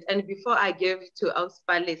moment, and before I give to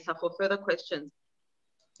Auspalesa for further questions,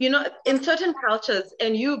 you know, in certain cultures,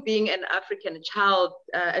 and you being an African child,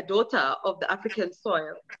 a daughter of the African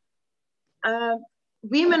soil,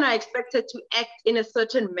 women are expected to act in a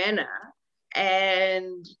certain manner,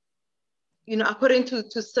 and you know, according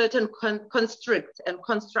to certain constructs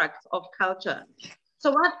of culture.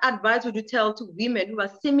 So what advice would you tell to women who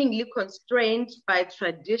are seemingly constrained by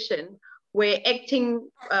tradition, where acting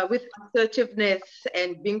with assertiveness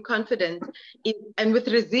and being confident and with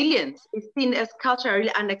resilience is seen as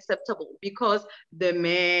culturally unacceptable because the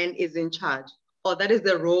man is in charge, or that is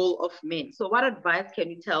the role of men? So what advice can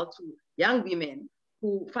you tell to young women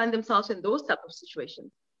who find themselves in those type of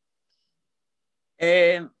situations?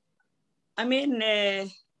 I mean,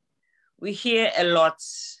 we hear a lot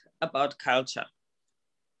about culture.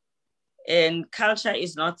 And culture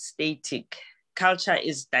is not static. Culture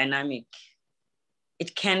is dynamic.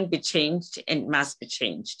 It can be changed and must be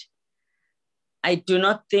changed. I do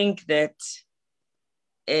not think that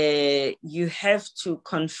you have to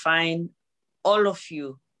confine all of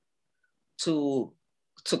you to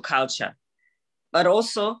culture, but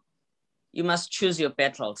also you must choose your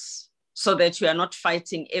battles so that you are not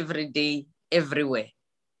fighting every day, everywhere.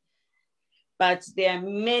 But there are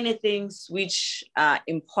many things which are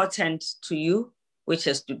important to you, which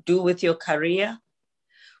has to do with your career,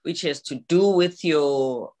 which has to do with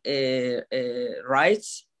your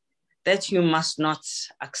rights, that you must not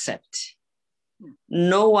accept.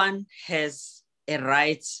 No one has a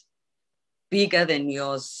right bigger than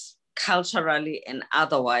yours, culturally and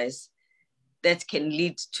otherwise, that can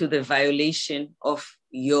lead to the violation of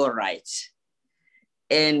your rights.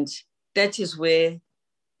 And that is where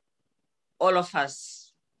all of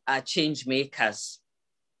us are change makers,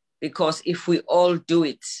 because if we all do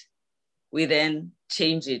it, we then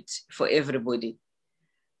change it for everybody.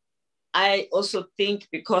 I also think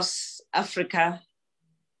because Africa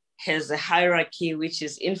has a hierarchy which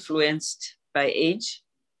is influenced by age,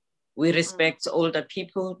 we respect older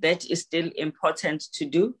people. That is still important to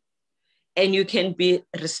do. And you can be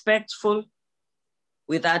respectful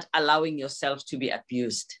without allowing yourself to be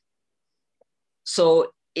abused.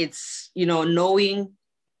 So it's, you know, knowing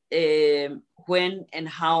when and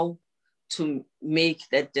how to make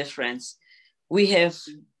that difference. We have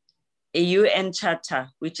a UN charter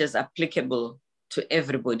which is applicable to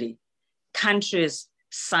everybody. Countries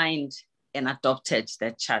signed and adopted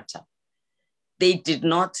that charter. They did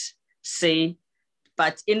not say,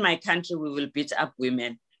 but in my country we will beat up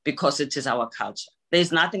women because it is our culture.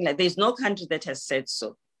 There's nothing like, there's no country that has said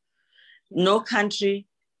so. No country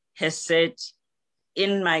has said,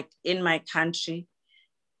 in my country,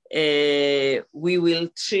 we will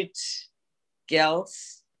treat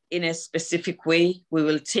girls in a specific way. We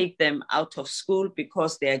will take them out of school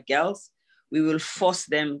because they are girls. We will force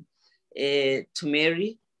them to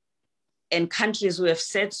marry. And countries who have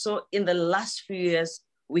said so, in the last few years,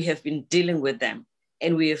 we have been dealing with them,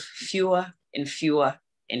 and we have fewer and fewer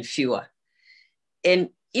and fewer. And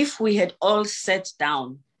if we had all sat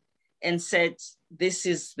down and said, this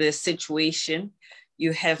is the situation,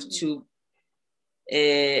 you have to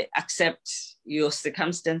accept your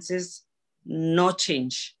circumstances, no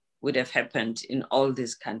change would have happened in all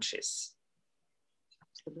these countries.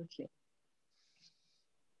 Absolutely.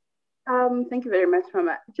 Thank you very much,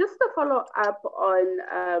 Mama. Just to follow up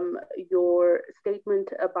on your statement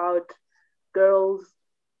about girls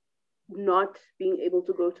not being able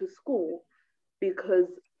to go to school because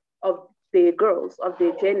of their girls, of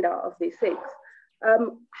their gender, of their sex.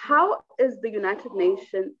 How is the United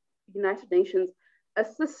Nations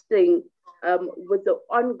assisting with the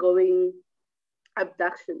ongoing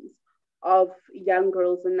abductions of young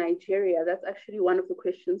girls in Nigeria? That's actually one of the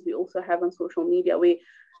questions we also have on social media, where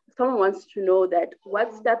someone wants to know that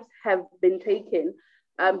what steps have been taken,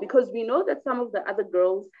 because we know that some of the other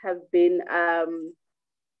girls have been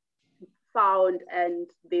found and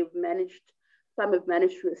some have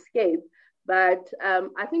managed to escape. But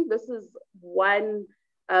I think this is one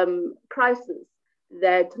crisis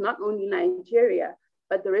that not only Nigeria,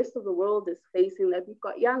 but the rest of the world is facing, that we've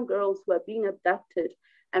got young girls who are being abducted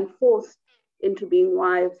and forced into being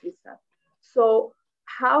wives and stuff. So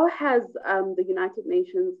how has the United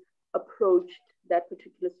Nations approached that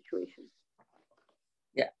particular situation?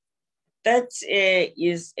 Yeah, that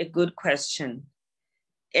is a good question.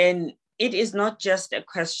 And it is not just a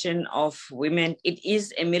question of women, it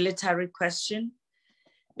is a military question,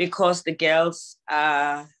 because the girls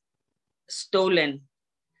are stolen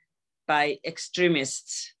by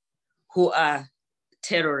extremists who are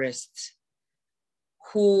terrorists,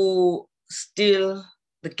 who steal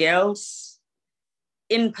the girls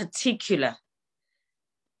in particular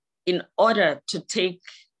in order to take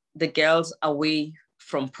the girls away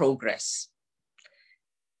from progress.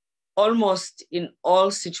 Almost in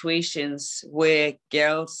all situations where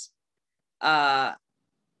girls are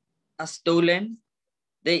stolen,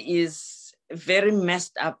 there is a very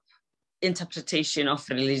messed up interpretation of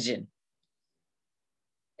religion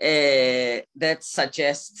that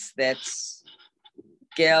suggests that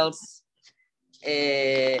girls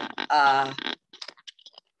are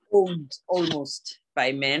owned almost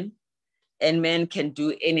by men, and men can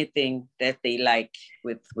do anything that they like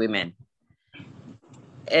with women.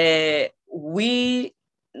 We,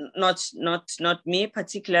 not me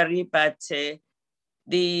particularly, but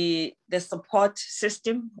the support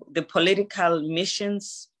system, the political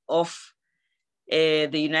missions of the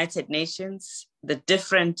United Nations, the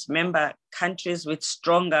different member countries with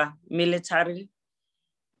stronger military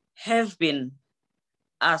have been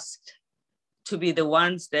asked to be the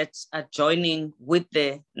ones that are joining with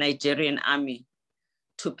the Nigerian army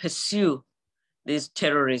to pursue these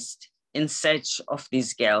terrorists in search of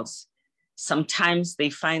these girls. Sometimes they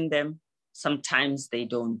find them, sometimes they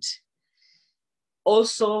don't.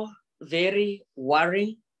 Also, very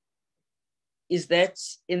worrying is that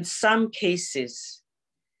in some cases,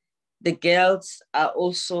 the girls are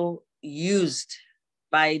also used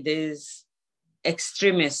by these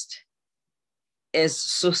extremists as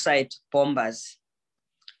suicide bombers.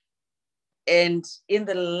 And in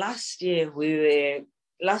the last 2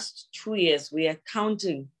 years, we are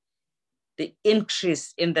counting the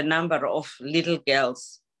increase in the number of little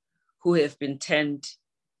girls who have been turned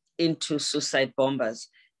into suicide bombers,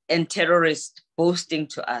 and terrorists boasting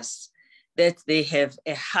to us that they have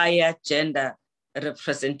a higher gender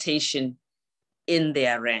representation in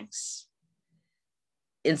their ranks.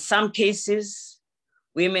 In some cases,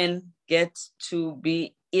 women get to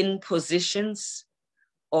be in positions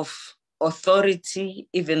of authority,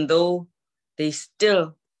 even though they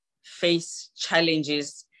still face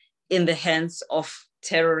challenges in the hands of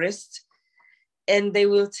terrorists. And they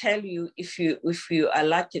will tell you, if you are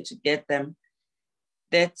lucky to get them,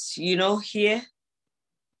 that, you know, here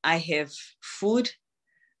I have food,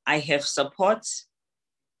 I have support,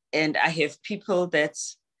 and I have people that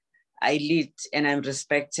I lead and I'm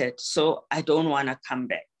respected, so I don't want to come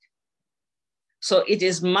back. So it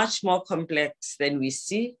is much more complex than we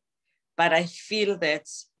see, but I feel that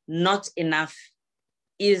not enough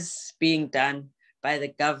is being done by the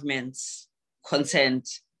governments concerned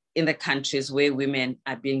in the countries where women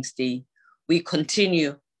are being stayed. We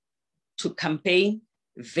continue to campaign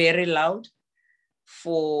very loud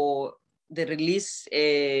for the release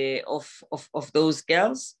of those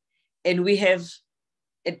girls. And we have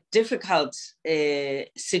a difficult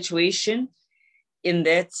situation in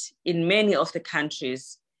that in many of the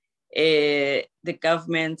countries, the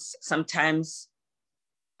governments sometimes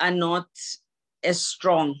are not as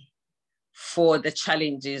strong for the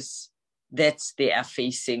challenges that they are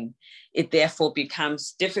facing. It therefore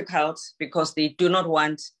becomes difficult because they do not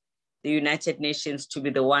want the United Nations to be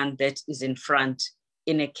the one that is in front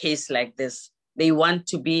in a case like this. They want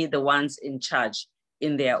to be the ones in charge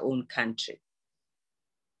in their own country.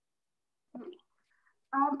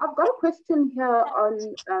 I've got a question here on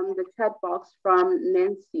the chat box from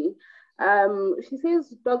Nancy. She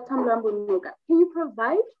says, Dr. Mlambo-Ngcuka, can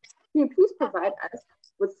you please provide us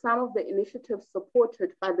with some of the initiatives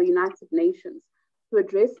supported by the United Nations to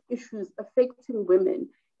address issues affecting women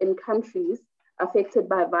in countries affected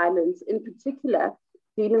by violence, in particular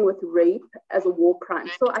dealing with rape as a war crime?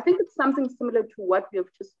 So I think it's something similar to what we have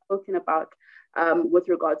just spoken about with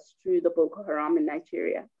regards to the Boko Haram in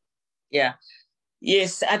Nigeria. Yeah,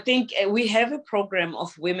 Yes, I think we have a program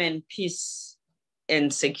of women, peace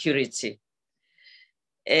and security,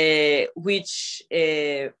 which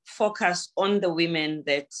focus on the women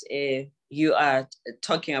that you are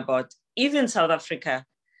talking about. Even South Africa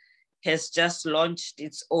has just launched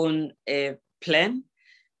its own plan,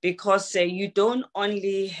 because you don't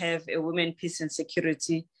only have a women, peace and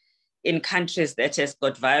security in countries that has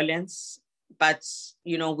got violence, but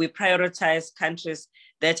we prioritize countries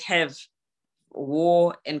that have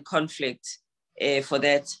war and conflict for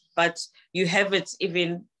that. But you have it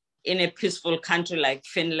even in a peaceful country like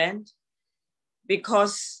Finland,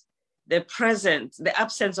 because the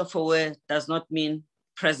absence of a war does not mean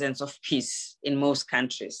presence of peace in most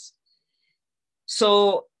countries.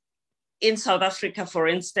 So in South Africa, for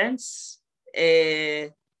instance,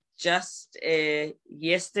 just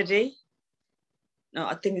yesterday, no,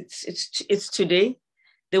 I think it's today,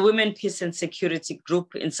 the Women, Peace and Security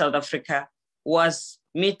Group in South Africa was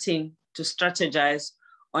meeting to strategize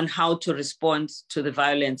on how to respond to the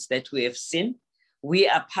violence that we have seen. We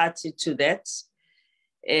are party to that.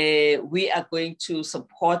 We are going to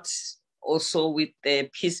support also with the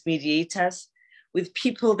peace mediators, with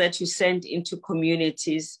people that you send into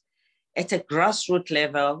communities at a grassroots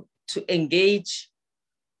level to engage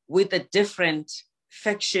with the different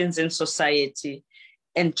factions in society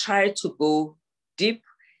and try to go deep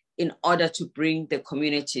in order to bring the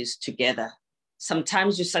communities together.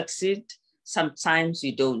 Sometimes you succeed, sometimes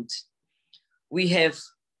you don't. We have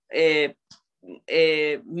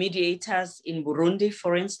mediators in Burundi,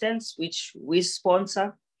 for instance, which we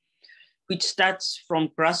sponsor, which starts from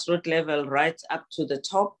grassroots level right up to the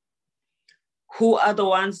top, who are the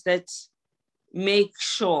ones that make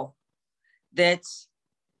sure that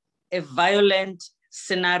a violent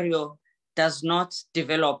scenario does not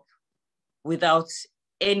develop without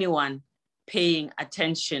anyone paying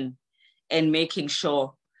attention and making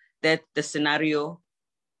sure that the scenario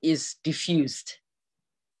is diffused.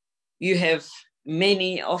 You have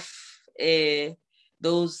many of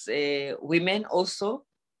those women also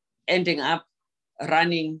ending up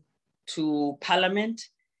running to parliament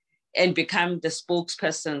and become the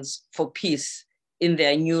spokespersons for peace in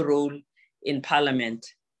their new role in parliament.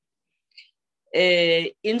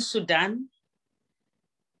 In Sudan,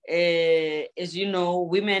 as you know,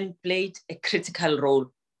 women played a critical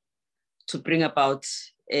role to bring about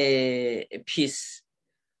peace.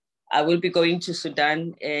 I will be going to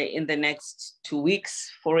Sudan in the next 2 weeks,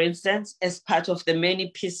 for instance, as part of the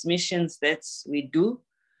many peace missions that we do,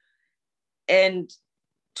 and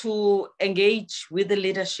to engage with the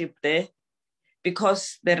leadership there,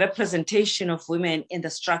 because the representation of women in the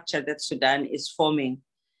structure that Sudan is forming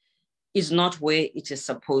is not where it is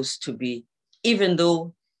supposed to be, even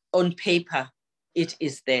though on paper it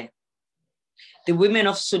is there. The women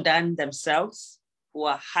of Sudan themselves, who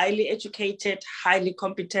are highly educated, highly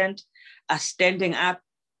competent, are standing up.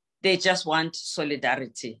 They just want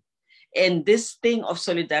solidarity. And this thing of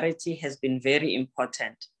solidarity has been very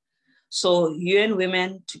important. So UN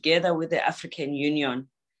Women, together with the African Union,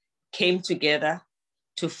 came together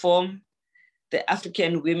to form the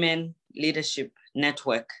African Women Leadership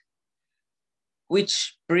Network,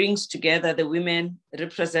 which brings together the women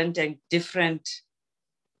representing different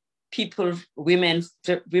people, women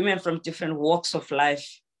from different walks of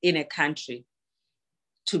life in a country,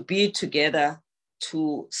 to be together,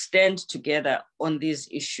 to stand together on these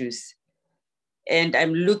issues. And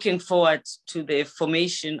I'm looking forward to the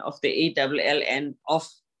formation of the AWLN of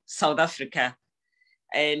South Africa.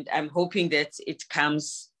 And I'm hoping that it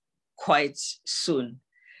comes quite soon.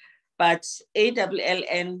 But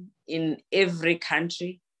AWLN in every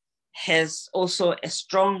country has also a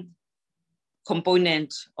strong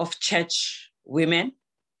component of church women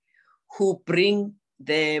who bring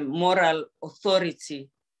the moral authority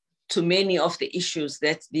to many of the issues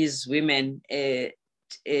that these women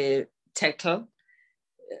tackle,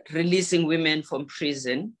 releasing women from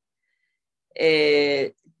prison,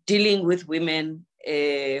 dealing with women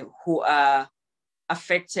who are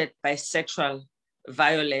affected by sexual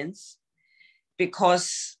violence,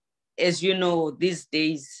 because, as you know, these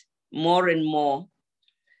days, more and more,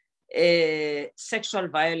 sexual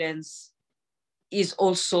violence is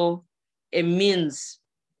also a means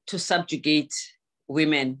to subjugate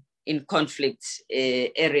women in conflict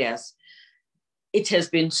areas. It has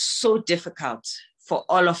been so difficult for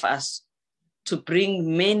all of us to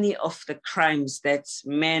bring many of the crimes that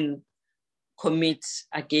men commit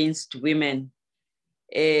against women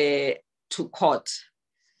to court.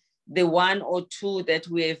 The one or two that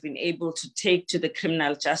we have been able to take to the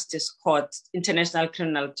Criminal Justice Court, International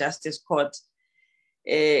Criminal Justice Court,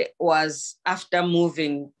 was after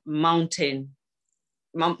moving mountain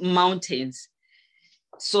mountains.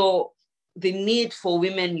 So the need for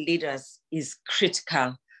women leaders is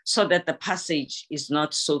critical so that the passage is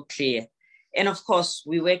not so clear. And of course,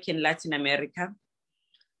 we work in Latin America.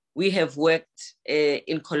 We have worked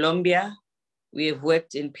in Colombia. We have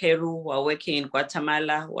worked in Peru. We're working in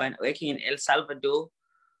Guatemala. We're working in El Salvador.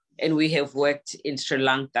 And we have worked in Sri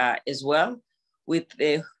Lanka as well with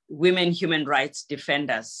the women human rights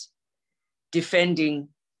defenders, defending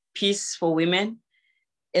peace for women,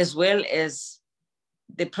 as well as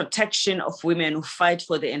the protection of women who fight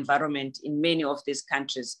for the environment in many of these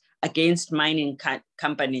countries against mining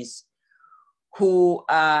companies who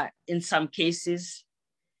are, in some cases,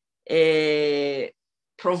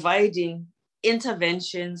 providing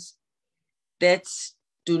interventions that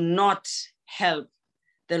do not help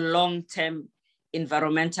the long-term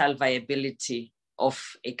environmental viability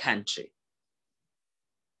of a country.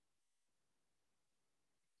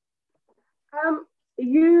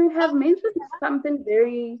 You have mentioned something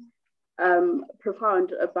very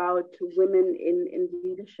profound about women in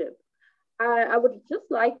leadership. I would just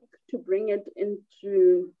like to bring it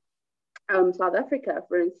into South Africa,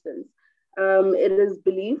 for instance. It is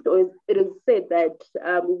believed, or it is said that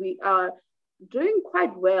we are doing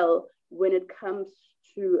quite well when it comes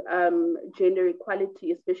to gender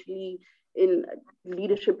equality, especially in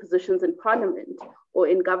leadership positions in parliament or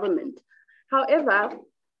in government. However,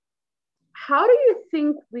 how do you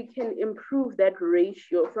think we can improve that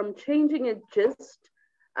ratio from changing it just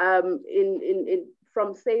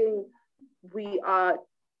from saying we are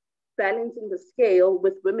balancing the scale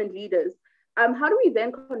with women leaders? How do we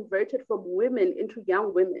then convert it from women into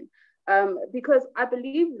young women? Because I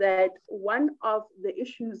believe that one of the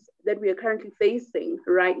issues that we are currently facing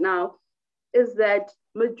right now is that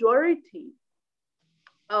majority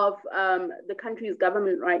of the country's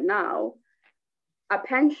government right now are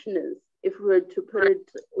pensioners, if we were to put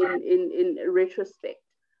it in retrospect.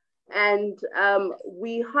 And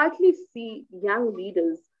we hardly see young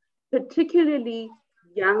leaders, particularly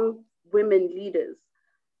young women leaders.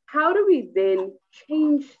 How do we then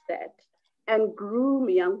change that and groom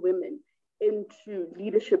young women into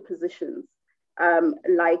leadership positions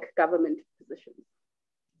like government positions?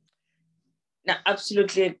 Now,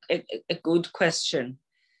 absolutely a good question.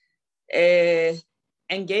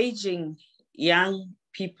 Engaging young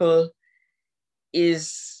people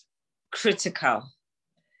is critical.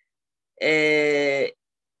 It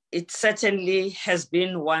certainly has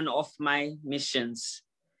been one of my missions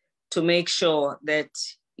to make sure that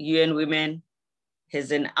UN Women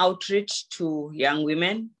has an outreach to young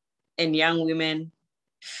women, and young women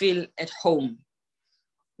feel at home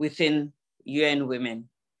within UN Women.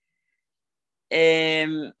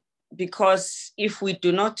 Because if we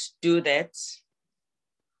do not do that,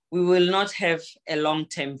 we will not have a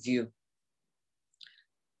long-term view.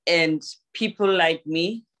 And people like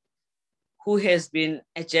me, who has been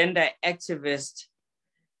a gender activist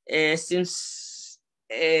since,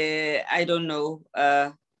 I don't know,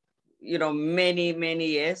 many, many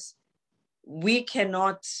years, we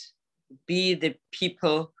cannot be the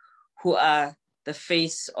people who are the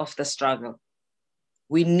face of the struggle.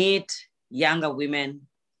 We need younger women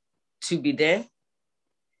to be there.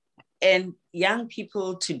 And young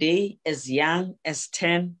people today, as young as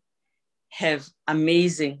 10, have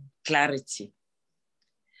amazing clarity.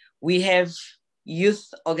 We have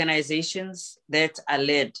youth organizations that are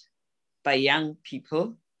led by young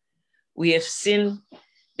people. We have seen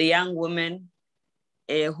the young women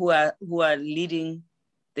who are leading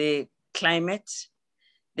the climate.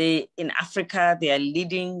 In Africa, they are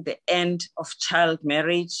leading the end of child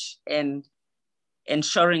marriage and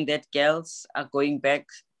ensuring that girls are going back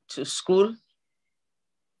to school.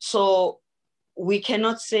 So we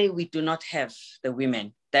cannot say we do not have the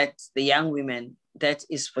women, the young women, that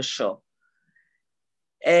is for sure.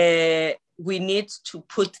 We need to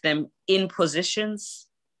put them in positions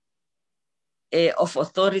of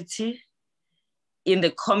authority in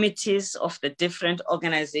the committees of the different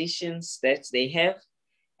organizations that they have.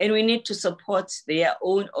 And we need to support their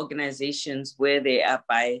own organizations where they are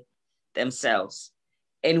by themselves.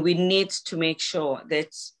 And we need to make sure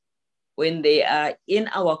that when they are in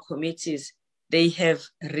our committees, they have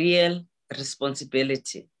real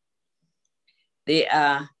responsibility. They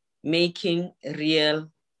are making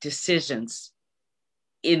real decisions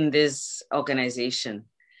in this organization.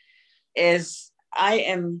 As I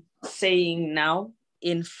am saying now,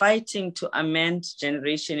 in fighting to amend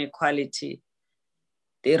generation equality,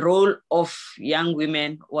 the role of young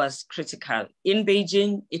women was critical. In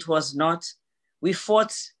Beijing, it was not. We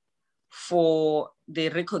fought for the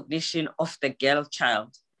recognition of the girl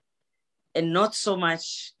child and not so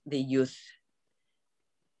much the youth.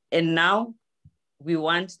 And now we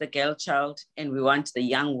want the girl child and we want the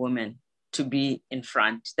young woman to be in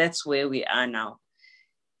front. That's where we are now.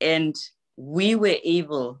 And we were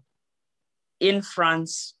able in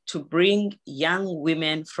France to bring young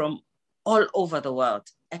women from all over the world.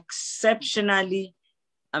 Exceptionally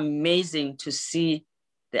amazing to see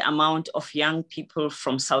the amount of young people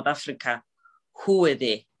from South Africa who were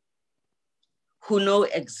there, who know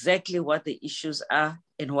exactly what the issues are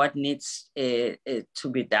and what needs to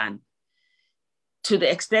be done. To the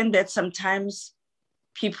extent that sometimes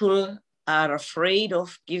people are afraid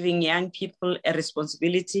of giving young people a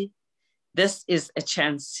responsibility, this is a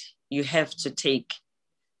chance you have to take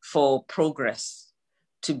for progress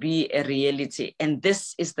to be a reality. And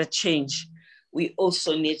this is the change we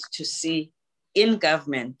also need to see in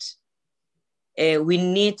government. We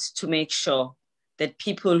need to make sure that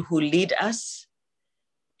people who lead us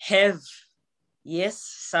have, yes,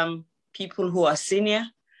 some people who are senior,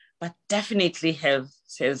 but definitely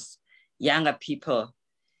has younger people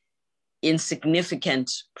in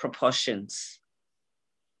significant proportions.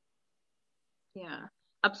 Yeah,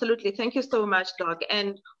 absolutely. Thank you so much, Doc.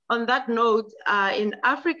 And on that note, in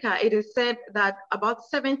Africa, it is said that about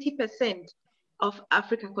 70% of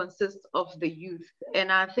Africa consists of the youth.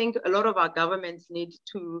 And I think a lot of our governments need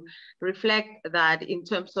to reflect that in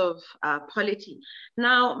terms of polity.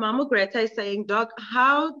 Now, Mama Greta is saying, Doc,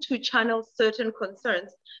 how to channel certain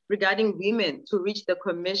concerns regarding women to reach the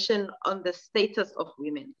Commission on the Status of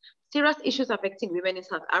Women. Serious issues affecting women in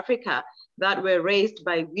South Africa that were raised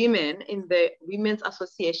by women in the Women's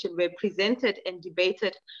Association were presented and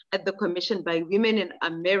debated at the Commission by Women in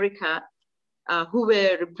America, who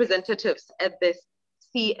were representatives at the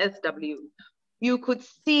CSW. You could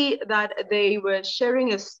see that they were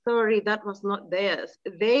sharing a story that was not theirs.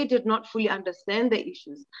 They did not fully understand the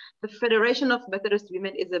issues. The Federation of Methodist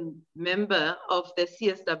Women is a member of the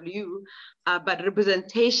CSW, but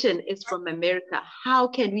representation is from America. How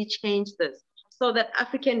can we change this so that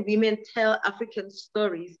African women tell African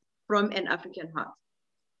stories from an African heart?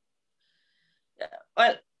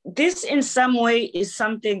 Well, this in some way is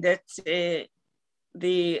something that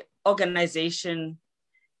the organization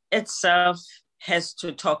itself has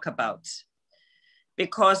to talk about,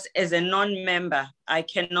 because as a non-member, I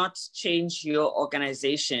cannot change your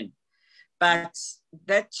organization, but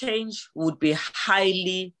that change would be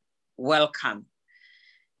highly welcome.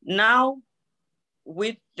 Now,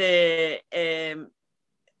 with the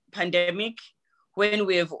pandemic, when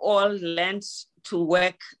we have all learned to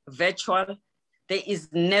work virtual, there is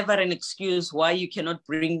never an excuse why you cannot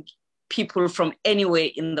bring people from anywhere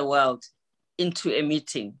in the world into a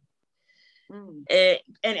meeting.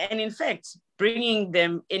 And in fact, bringing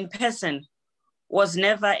them in person was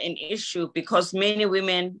never an issue, because many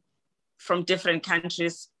women from different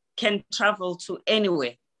countries can travel to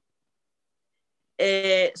anywhere.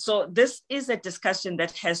 So this is a discussion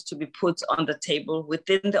that has to be put on the table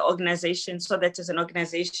within the organization, so that as an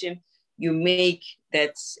organization, you make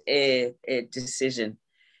that a decision.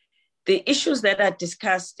 The issues that are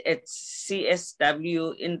discussed at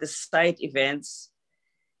CSW in the side events,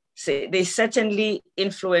 they certainly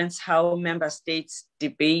influence how member states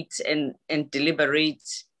debate and deliberate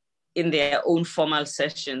in their own formal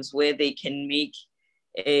sessions, where they can make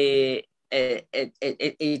a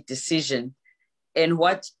decision. And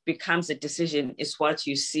what becomes a decision is what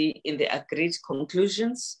you see in the agreed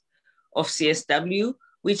conclusions of CSW,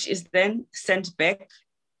 which is then sent back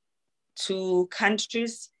to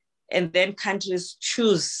countries, and then countries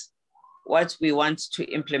choose what we want to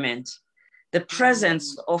implement. The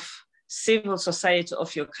presence of civil society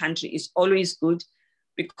of your country is always good,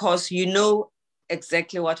 because you know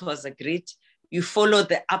exactly what was agreed. You follow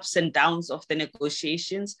the ups and downs of the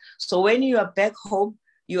negotiations. So when you are back home,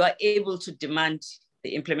 you are able to demand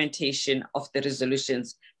the implementation of the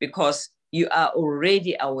resolutions, because you are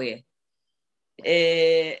already aware.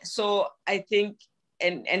 So I think,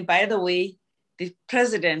 and by the way, the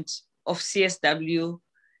president of CSW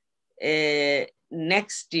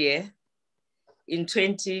next year, in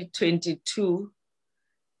 2022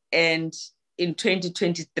 and in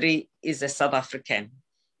 2023, is a South African.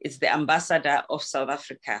 It's the ambassador of South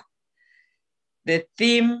Africa. The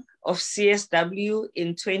theme of CSW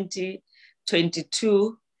in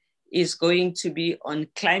 2022 is going to be on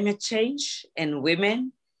climate change and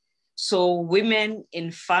women. So women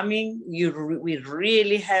in farming, we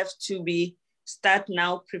really have to start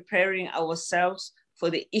now preparing ourselves for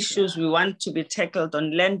the issues we want to be tackled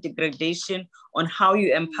on land degradation, on how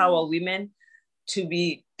you empower women to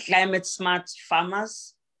be climate smart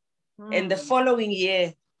farmers. And the following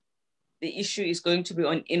year, the issue is going to be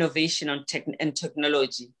on innovation and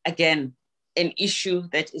technology. Again, an issue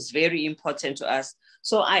that is very important to us.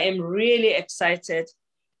 So I am really excited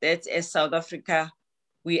that as South Africa,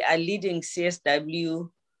 we are leading CSW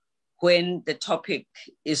when the topic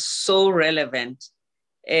is so relevant,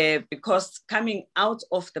 because coming out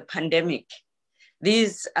of the pandemic,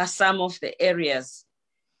 these are some of the areas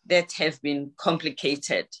that have been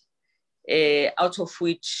complicated, out of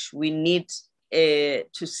which we need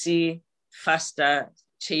to see faster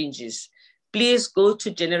changes. Please go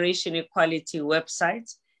to Generation Equality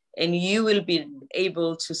website and you will be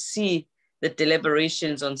able to see the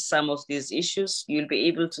deliberations on some of these issues. You'll be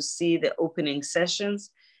able to see the opening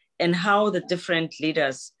sessions and how the different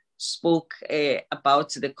leaders spoke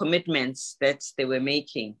about the commitments that they were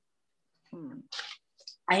making.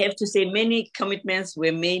 I have to say many commitments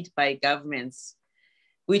were made by governments,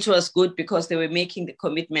 which was good because they were making the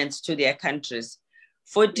commitments to their countries.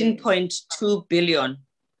 14.2 billion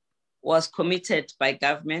was committed by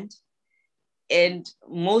government, and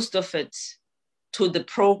most of it to the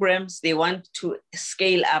programs they want to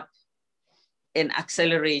scale up and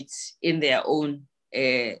accelerate in their own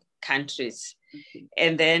countries.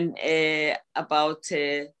 And then about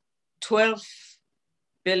 12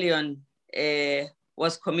 billion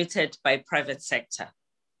was committed by private sector.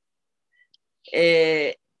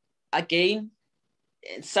 Again,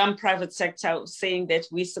 some private sector saying that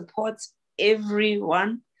we support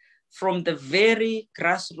everyone from the very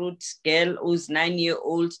grassroots girl who's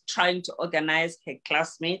 9-year-old trying to organize her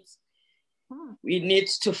classmates. We need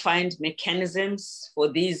to find mechanisms for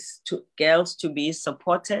these two girls to be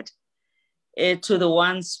supported, to the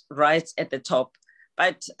ones right at the top.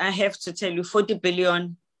 But I have to tell you, 40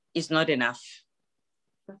 billion is not enough.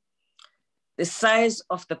 The size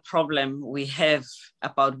of the problem we have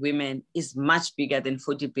about women is much bigger than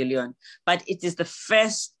 40 billion, but it is the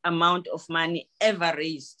first amount of money ever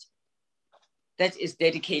raised that is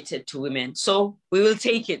dedicated to women. So we will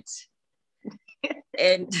take it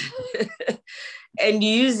and, and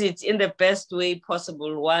use it in the best way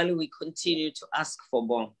possible while we continue to ask for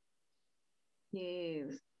more.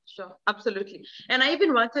 Yes, sure, absolutely. And I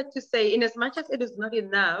even wanted to say, in as much as it is not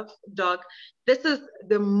enough, Doc, this is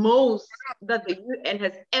the most that the UN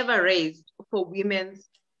has ever raised for women's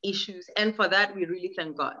issues. And for that, we really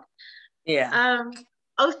thank God. Yeah.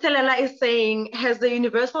 Ostelela is saying, has the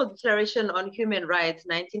Universal Declaration on Human Rights,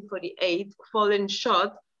 1948, fallen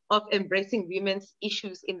short of embracing women's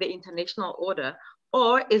issues in the international order?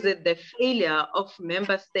 Or is it the failure of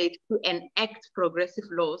member states to enact progressive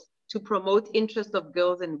laws to promote interests of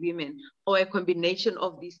girls and women, or a combination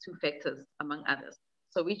of these two factors, among others?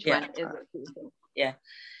 So which one is it? Yeah,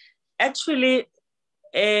 actually,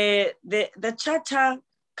 the charter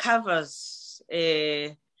covers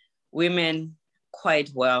women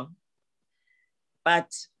quite well,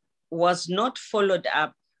 but was not followed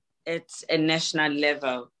up at a national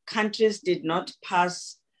level. Countries did not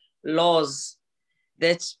pass laws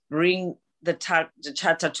that bring the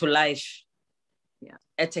charter to life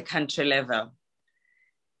at a country level.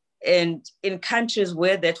 And in countries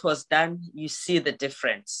where that was done, you see the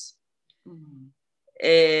difference.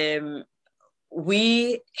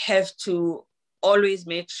 We have to always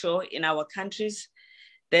make sure in our countries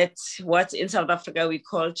that what in South Africa we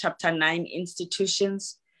call Chapter 9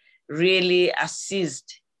 institutions really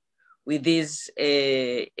assist with these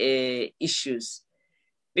issues.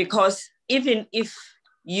 Because even if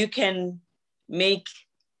you can make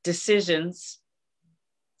decisions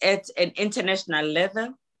at an international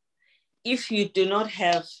level, if you do not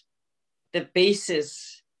have the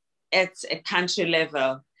basis at a country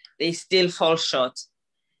level, they still fall short.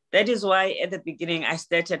 That is why at the beginning, I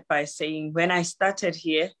started by saying, when I started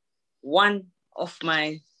here, one of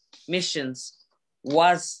my missions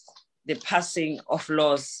was the passing of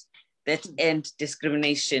laws that end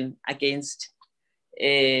discrimination against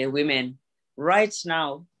women. Right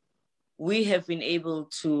now, we have been able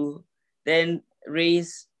to then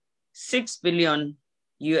raise $6 billion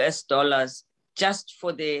just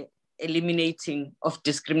for the eliminating of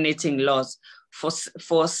discriminating laws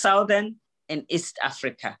for Southern and East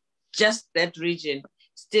Africa. Just that region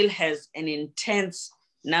still has an intense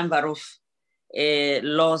number of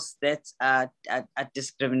laws that are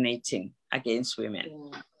discriminating against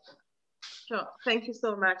women. Sure, thank you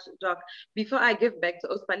so much, Doc. Before I give back to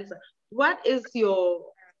Ospalisa, what is your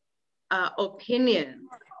opinion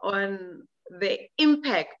on the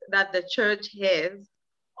impact that the church has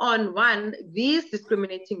on, one, these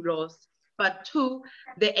discriminating laws, but two,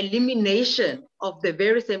 the elimination of the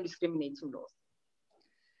very same discriminating laws?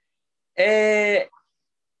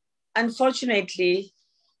 Unfortunately,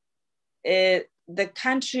 the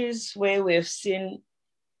countries where we've seen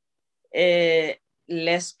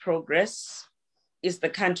less progress is the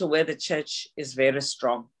country where the church is very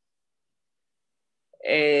strong.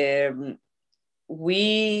 It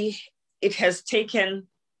has taken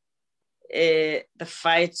the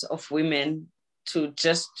fight of women to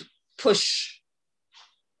just push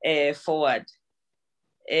forward.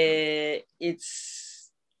 It's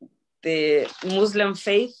the Muslim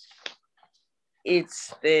faith,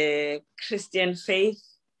 it's the Christian faith,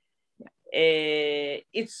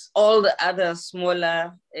 it's all the other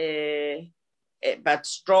smaller but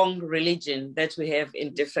strong religion that we have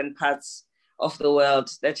in different parts of the world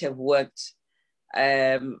that have worked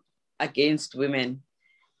against women.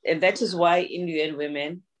 And that is why in UN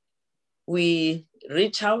Women, we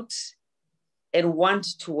reach out and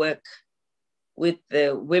want to work with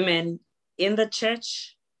the women in the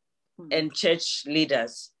church and church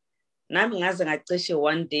leaders. Nami ngaze ngacishe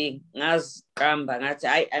one day ngazigamba ngathi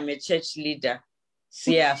I am a church leader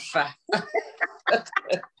siyafa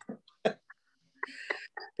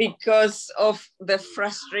because of the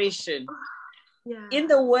frustration. Yeah. In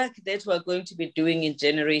the work that we're going to be doing in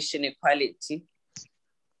generation equality,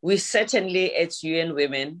 we certainly at UN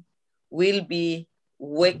Women will be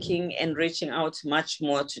working and reaching out much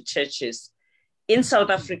more to churches. In South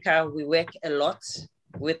Africa, we work a lot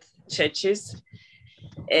with churches.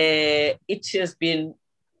 It has been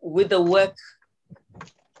with the work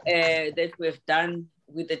that we've done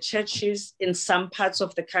with the churches in some parts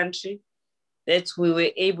of the country that we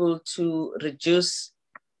were able to reduce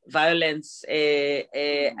violence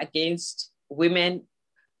against women,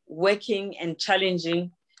 working and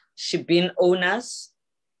challenging shebeen owners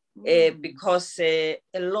because a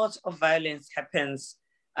lot of violence happens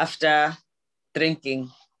after drinking,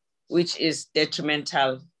 which is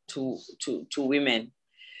detrimental to women.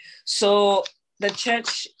 So the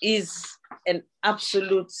church is an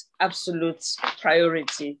absolute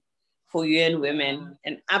priority for UN Women,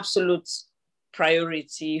 an absolute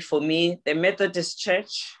priority for me. The Methodist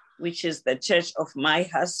Church, which is the church of my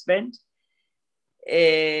husband,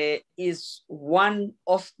 is one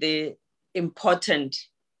of the important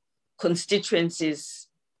constituencies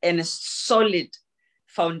and a solid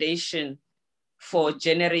foundation for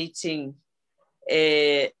generating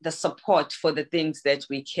the support for the things that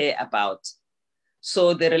we care about.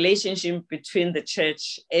 So the relationship between the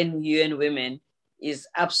church and UN Women is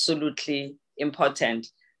absolutely important.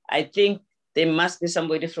 I think there must be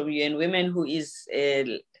somebody from UN Women who is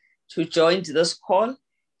to join this call,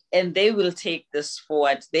 and they will take this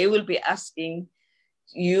forward. They will be asking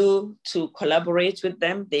you to collaborate with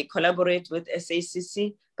them. They collaborate with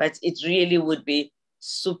SACC, but it really would be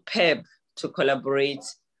superb to collaborate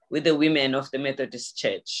with the women of the Methodist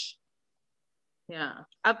Church. Yeah,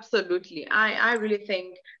 absolutely. I really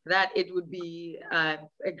think that it would be a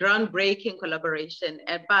groundbreaking collaboration,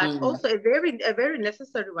 but also a very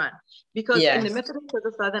necessary one, because in the Methodist Church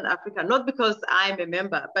of Southern Africa, not because I'm a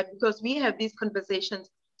member, but because we have these conversations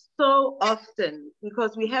so often,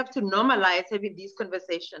 because we have to normalize having these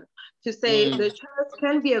conversations to say the church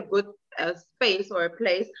can be a good space or a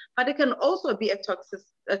place, but it can also be a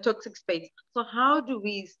toxic space. So how do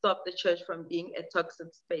we stop the church from being a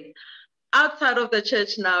toxic space? Outside of the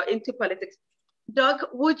church now, into politics. Doc,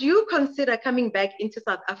 would you consider coming back into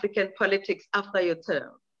South African politics after your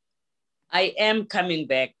term? I am coming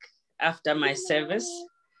back after my service,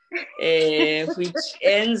 which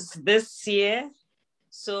ends this year.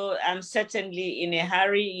 So I'm certainly in a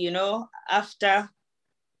hurry, you know, after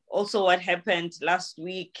also what happened last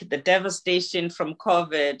week, the devastation from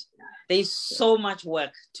COVID. There's so much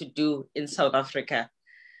work to do in South Africa.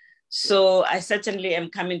 So I certainly am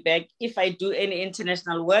coming back. If I do any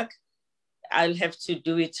international work, I'll have to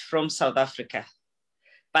do it from South Africa.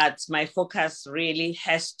 But my focus really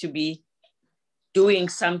has to be doing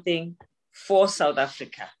something for South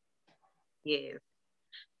Africa. Yes.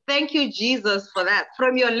 Thank you, Jesus, for that.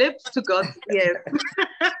 From your lips to God's ears.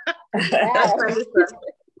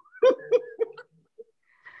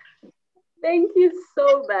 Thank you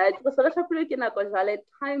so much.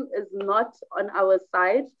 Time is not on our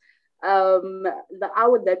side. The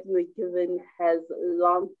hour that we were given has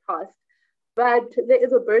long passed. But there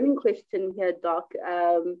is a burning question here, Doc.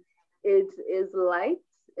 It is light,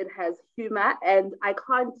 it has humor, and I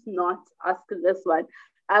can't not ask this one.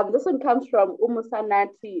 This one comes from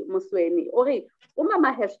Umusanati Musweni. Ori,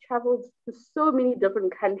 Umama has traveled to so many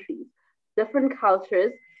different countries, different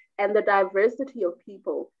cultures, and the diversity of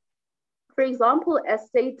people. For example, as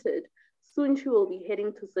stated, soon she will be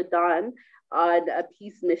heading to Sudan on a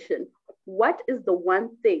peace mission. What is the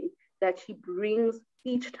one thing that she brings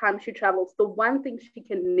each time she travels, the one thing she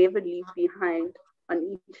can never leave behind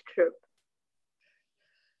on each trip?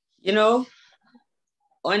 You know,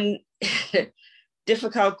 on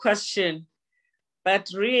difficult question, but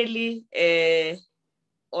really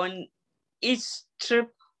on each trip,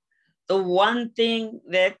 the one thing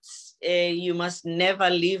that you must never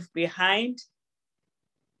leave behind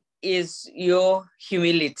is your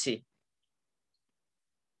humility,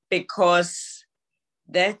 because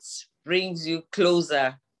that brings you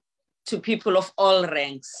closer to people of all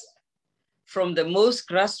ranks, from the most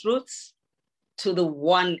grassroots to the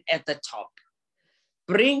one at the top.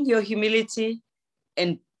 Bring your humility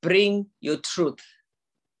and bring your truth.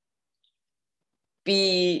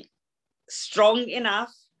 Be strong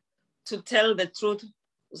enough to tell the truth,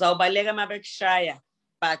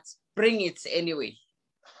 but bring it anyway.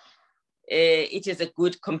 It is a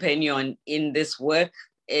good companion in this work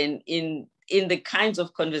and in the kinds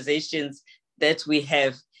of conversations that we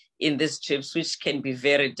have in these trips, which can be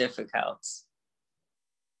very difficult.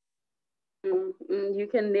 You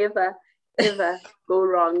can never, ever go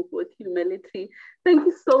wrong with humility. Thank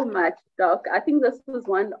you so much, Doc. I think this was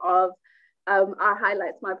one of our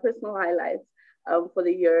highlights, my personal highlights for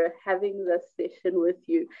the year, having this session with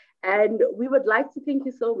you. And we would like to thank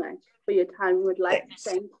you so much for your time. We would like to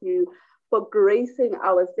thank you for gracing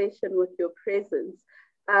our session with your presence.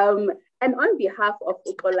 And on behalf of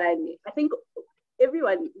Ukolani, I think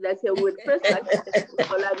everyone that's here would first like to thank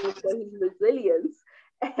Ukolani for his resilience.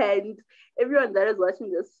 And everyone that is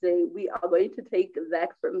watching this today, we are going to take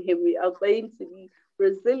that from him. We are going to be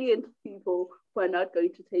resilient people who are not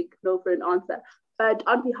going to take no for an answer. But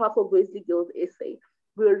on behalf of Wesley Guild SA,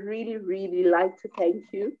 we would really, really like to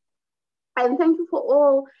thank you. And thank you for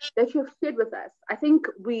all that you've shared with us. I think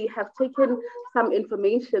we have taken some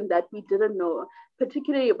information that we didn't know,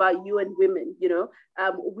 particularly about UN Women. You know,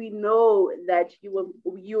 we know that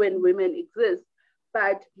UN Women exist,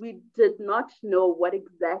 but we did not know what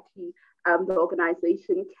exactly the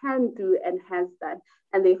organization can do and has done.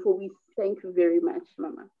 And therefore, we thank you very much,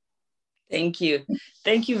 Mama. Thank you.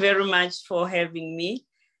 Thank you very much for having me.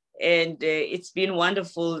 And it's been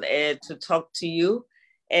wonderful to talk to you.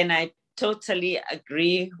 And I totally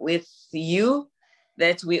agree with you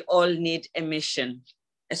that we all need a mission,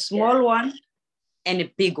 a small one and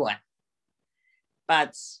a big one.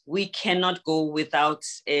 But we cannot go without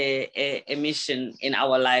a mission in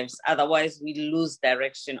our lives. Otherwise, we lose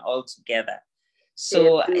direction altogether.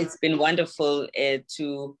 So it's been wonderful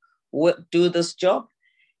to do this job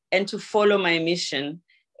and to follow my mission.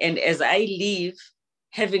 And as I leave,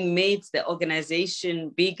 having made the organization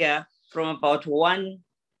bigger from about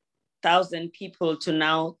 1,000 people to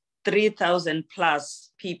now 3,000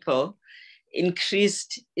 plus people,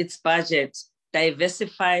 increased its budget,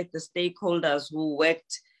 diversified the stakeholders who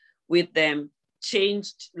worked with them,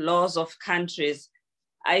 changed laws of countries,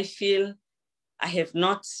 I feel I have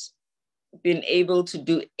not been able to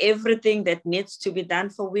do everything that needs to be done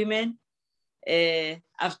for women.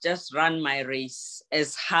 I've just run my race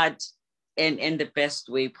as hard and in the best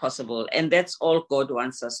way possible. And that's all God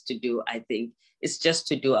wants us to do, I think. It's just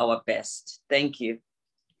to do our best. Thank you.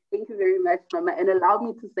 Thank you very much, Mama. And allow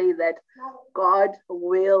me to say that God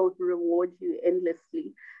will reward you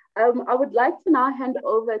endlessly. I would like to now hand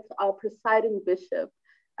over to our presiding bishop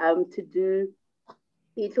to do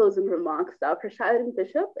the closing remarks. Our presiding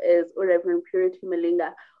bishop is Reverend Purity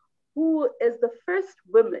Malinga, who is the first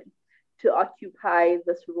woman to occupy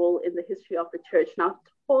this role in the history of the church. Now,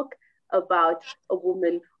 talk about a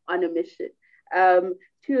woman on a mission.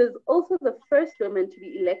 She was also the first woman to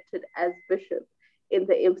be elected as bishop in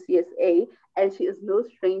the MCSA, and she is no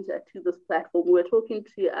stranger to this platform. We were talking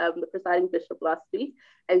to the presiding bishop last week,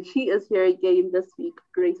 and she is here again this week,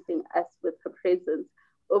 gracing us with her presence.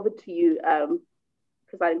 Over to you,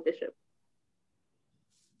 presiding bishop.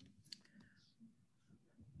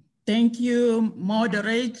 Thank you,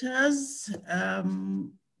 moderators.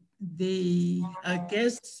 The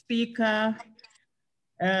guest speaker,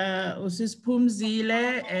 Mrs.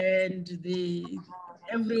 Phumzile, and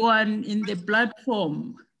everyone in the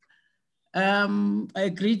platform. I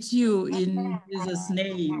greet you in Jesus'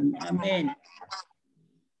 name. Amen.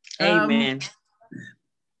 Amen.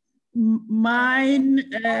 Mine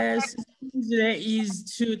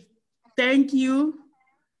is to thank you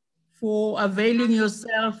for availing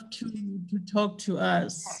yourself to talk to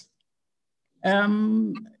us.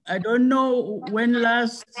 I don't know when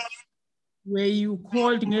last where you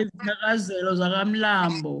called ngezithakazelo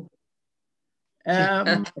zakaMlambo.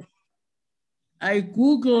 I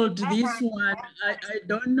Googled this one. I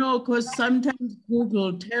don't know, because sometimes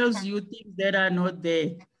Google tells you things that are not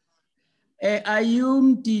there.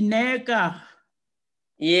 Ayum Dineka.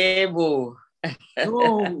 Yebo.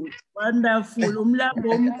 Oh, wonderful. Umlambo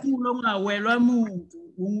omkhulu ongawelwa muntu.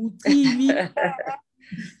 Unguchibi.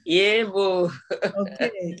 Yebo.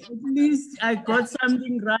 Okay, at least I got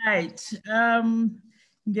something right.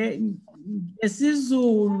 NgesiZulu,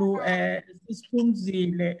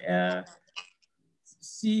 Phumzile,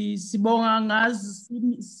 sibonga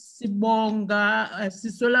ngazi, sibonga,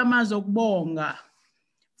 sisola amazwi okubonga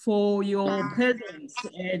for your presence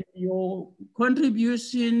and your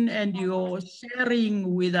contribution and your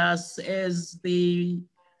sharing with us as the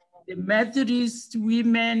Methodist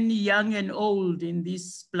women, young and old, in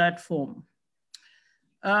this platform.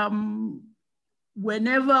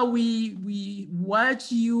 Whenever we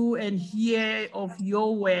watch you and hear of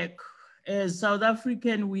your work as South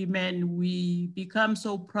African women, we become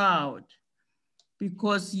so proud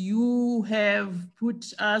because you have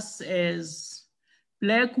put us as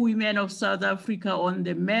Black women of South Africa on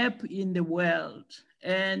the map in the world.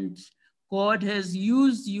 And God has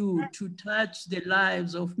used you to touch the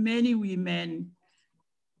lives of many women,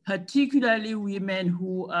 particularly women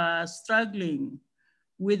who are struggling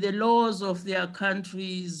with the laws of their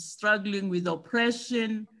countries, struggling with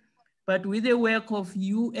oppression, but with the work of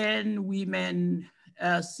UN Women,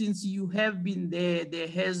 since you have been there, there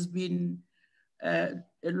has been a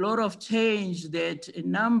lot of change that a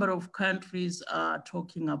number of countries are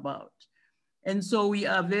talking about. And so we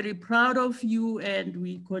are very proud of you and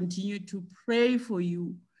we continue to pray for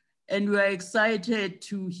you. And we are excited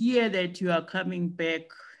to hear that you are coming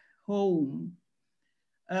back home.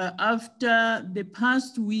 After the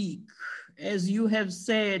past week, as you have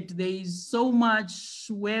said, there is so much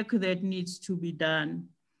work that needs to be done.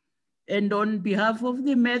 And on behalf of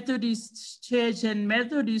the Methodist Church and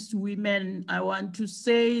Methodist women, I want to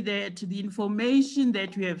say that the information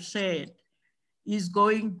that we have shared is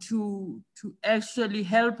going to actually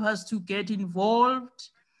help us to get involved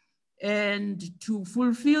and to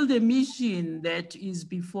fulfill the mission that is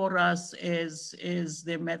before us as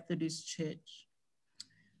the Methodist Church.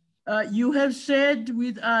 You have shared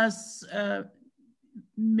with us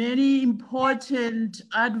many important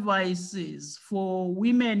advices for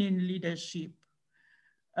women in leadership.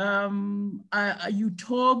 You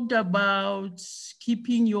talked about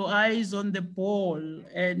keeping your eyes on the ball,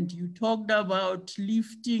 and you talked about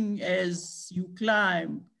lifting as you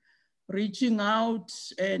climb, reaching out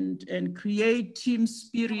and create team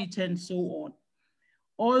spirit and so on.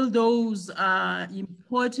 All those are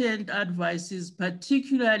important advices,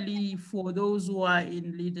 particularly for those who are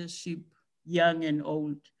in leadership, young and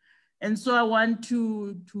old. And so I want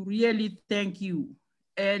to really thank you.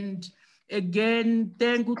 And again,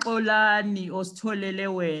 thank uXolani ositholele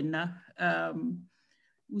wena,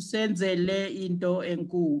 usenzele into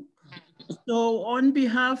enkulu. So on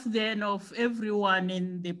behalf then of everyone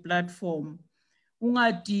in the platform,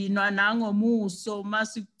 ungadinwa nangomuso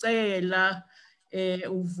masicela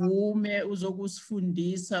uvume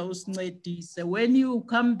uzokusifundisa usincedise. When you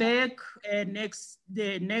come back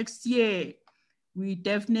the next year, we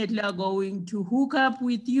definitely are going to hook up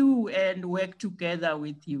with you and work together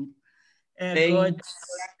with you. God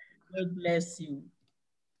bless you.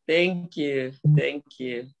 Thank you. Thank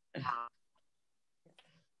you.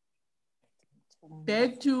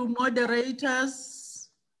 Back to moderators.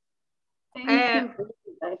 Thank you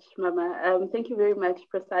very much, Mama. Thank you very much,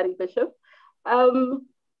 Presiding Bishop.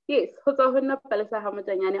 Yes, I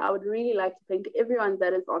would really like to thank everyone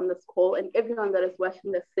that is on this call and everyone that is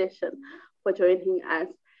watching this session for joining us.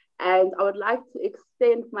 And I would like to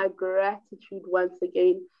extend my gratitude once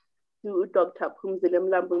again to Dr. Phumzile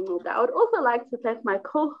Mlambo-Ngcuka. I would also like to thank my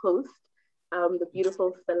co-host, the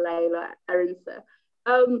beautiful Salayla Arinsa.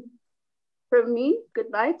 From me,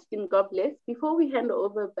 good night and God bless. Before we hand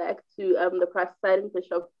over back to the Presiding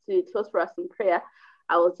Bishop to close for us in prayer,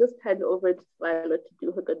 I will just hand over to Salayla to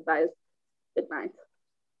do her goodbyes. Good night.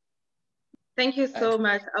 Thank you so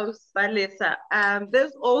much, Ausbalisa.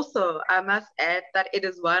 There's also, I must add, that it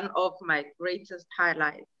is one of my greatest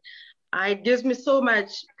highlights. It gives me so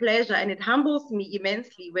much pleasure and it humbles me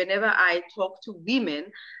immensely whenever I talk to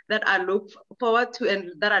women that I look forward to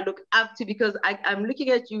and that I look up to, because I'm looking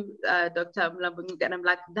at you, Dr. Mlambo-Ngcuka, and I'm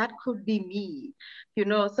like, that could be me, you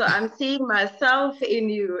know? So I'm seeing myself in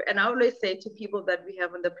you. And I always say to people that we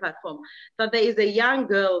have on the platform that there is a young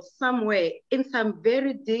girl somewhere in some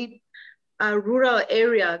very deep rural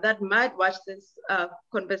area that might watch this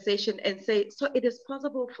conversation and say, so it is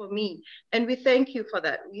possible for me. And we thank you for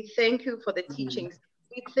that. We thank you for the teachings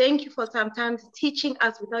We thank you for sometimes teaching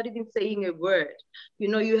us without even saying a word. You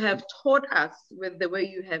know, you have taught us with the way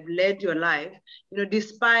you have led your life. You know,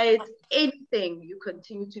 despite anything, you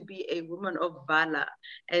continue to be a woman of valor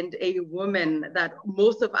and a woman that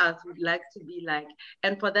most of us would like to be like.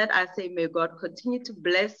 And for that, I say, may God continue to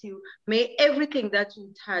bless you. May everything that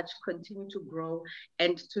you touch continue to grow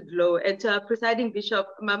and to glow. And to our presiding bishop,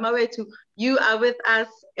 Mama Wetu, you are with us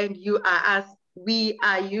and you are us. We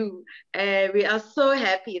are you. We are so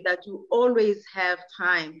happy that you always have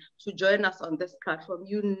time to join us on this platform.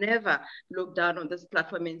 You never look down on this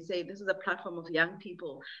platform and say, this is a platform of young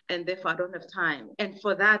people and therefore I don't have time. And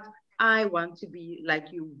for that, I want to be like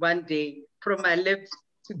you one day, from my lips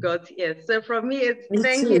to God's ears. So from me, it's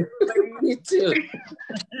thank you. Me too.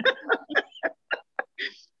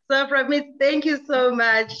 So from me, thank you so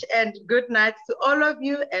much and good night to all of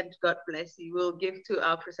you and God bless you. We'll give to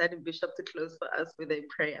our presiding bishop to close for us with a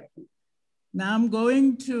prayer. Now I'm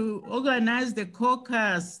going to organize the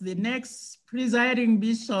caucus, the next presiding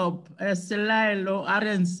bishop, Selilo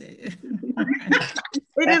Arense.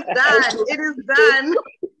 It is done. It is done.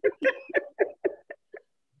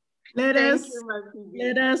 Let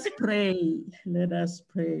us pray. Let us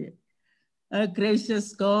pray.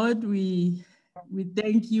 Gracious God, we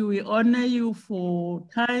thank you. We honor you for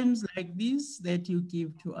times like this that you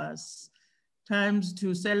give to us. Times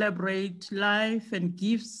to celebrate life and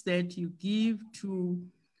gifts that you give to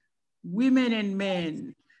women and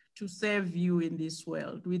men to serve you in this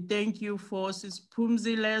world. We thank you for Sis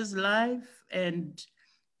Phumzile's life and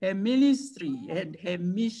her ministry and her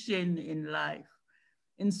mission in life.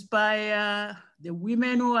 Inspire the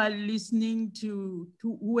women who are listening to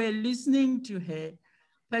her,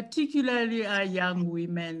 particularly our young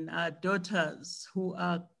women, our daughters who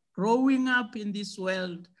are growing up in this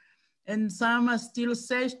world, and some are still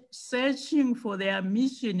searching for their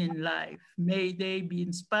mission in life. May they be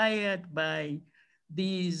inspired by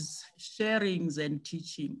these sharings and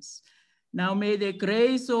teachings. Now may the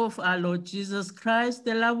grace of our Lord Jesus Christ,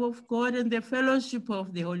 the love of God, and the fellowship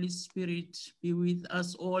of the Holy Spirit be with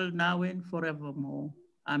us all now and forevermore.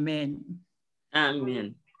 Amen.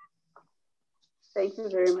 Amen. Thank you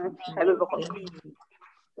very much.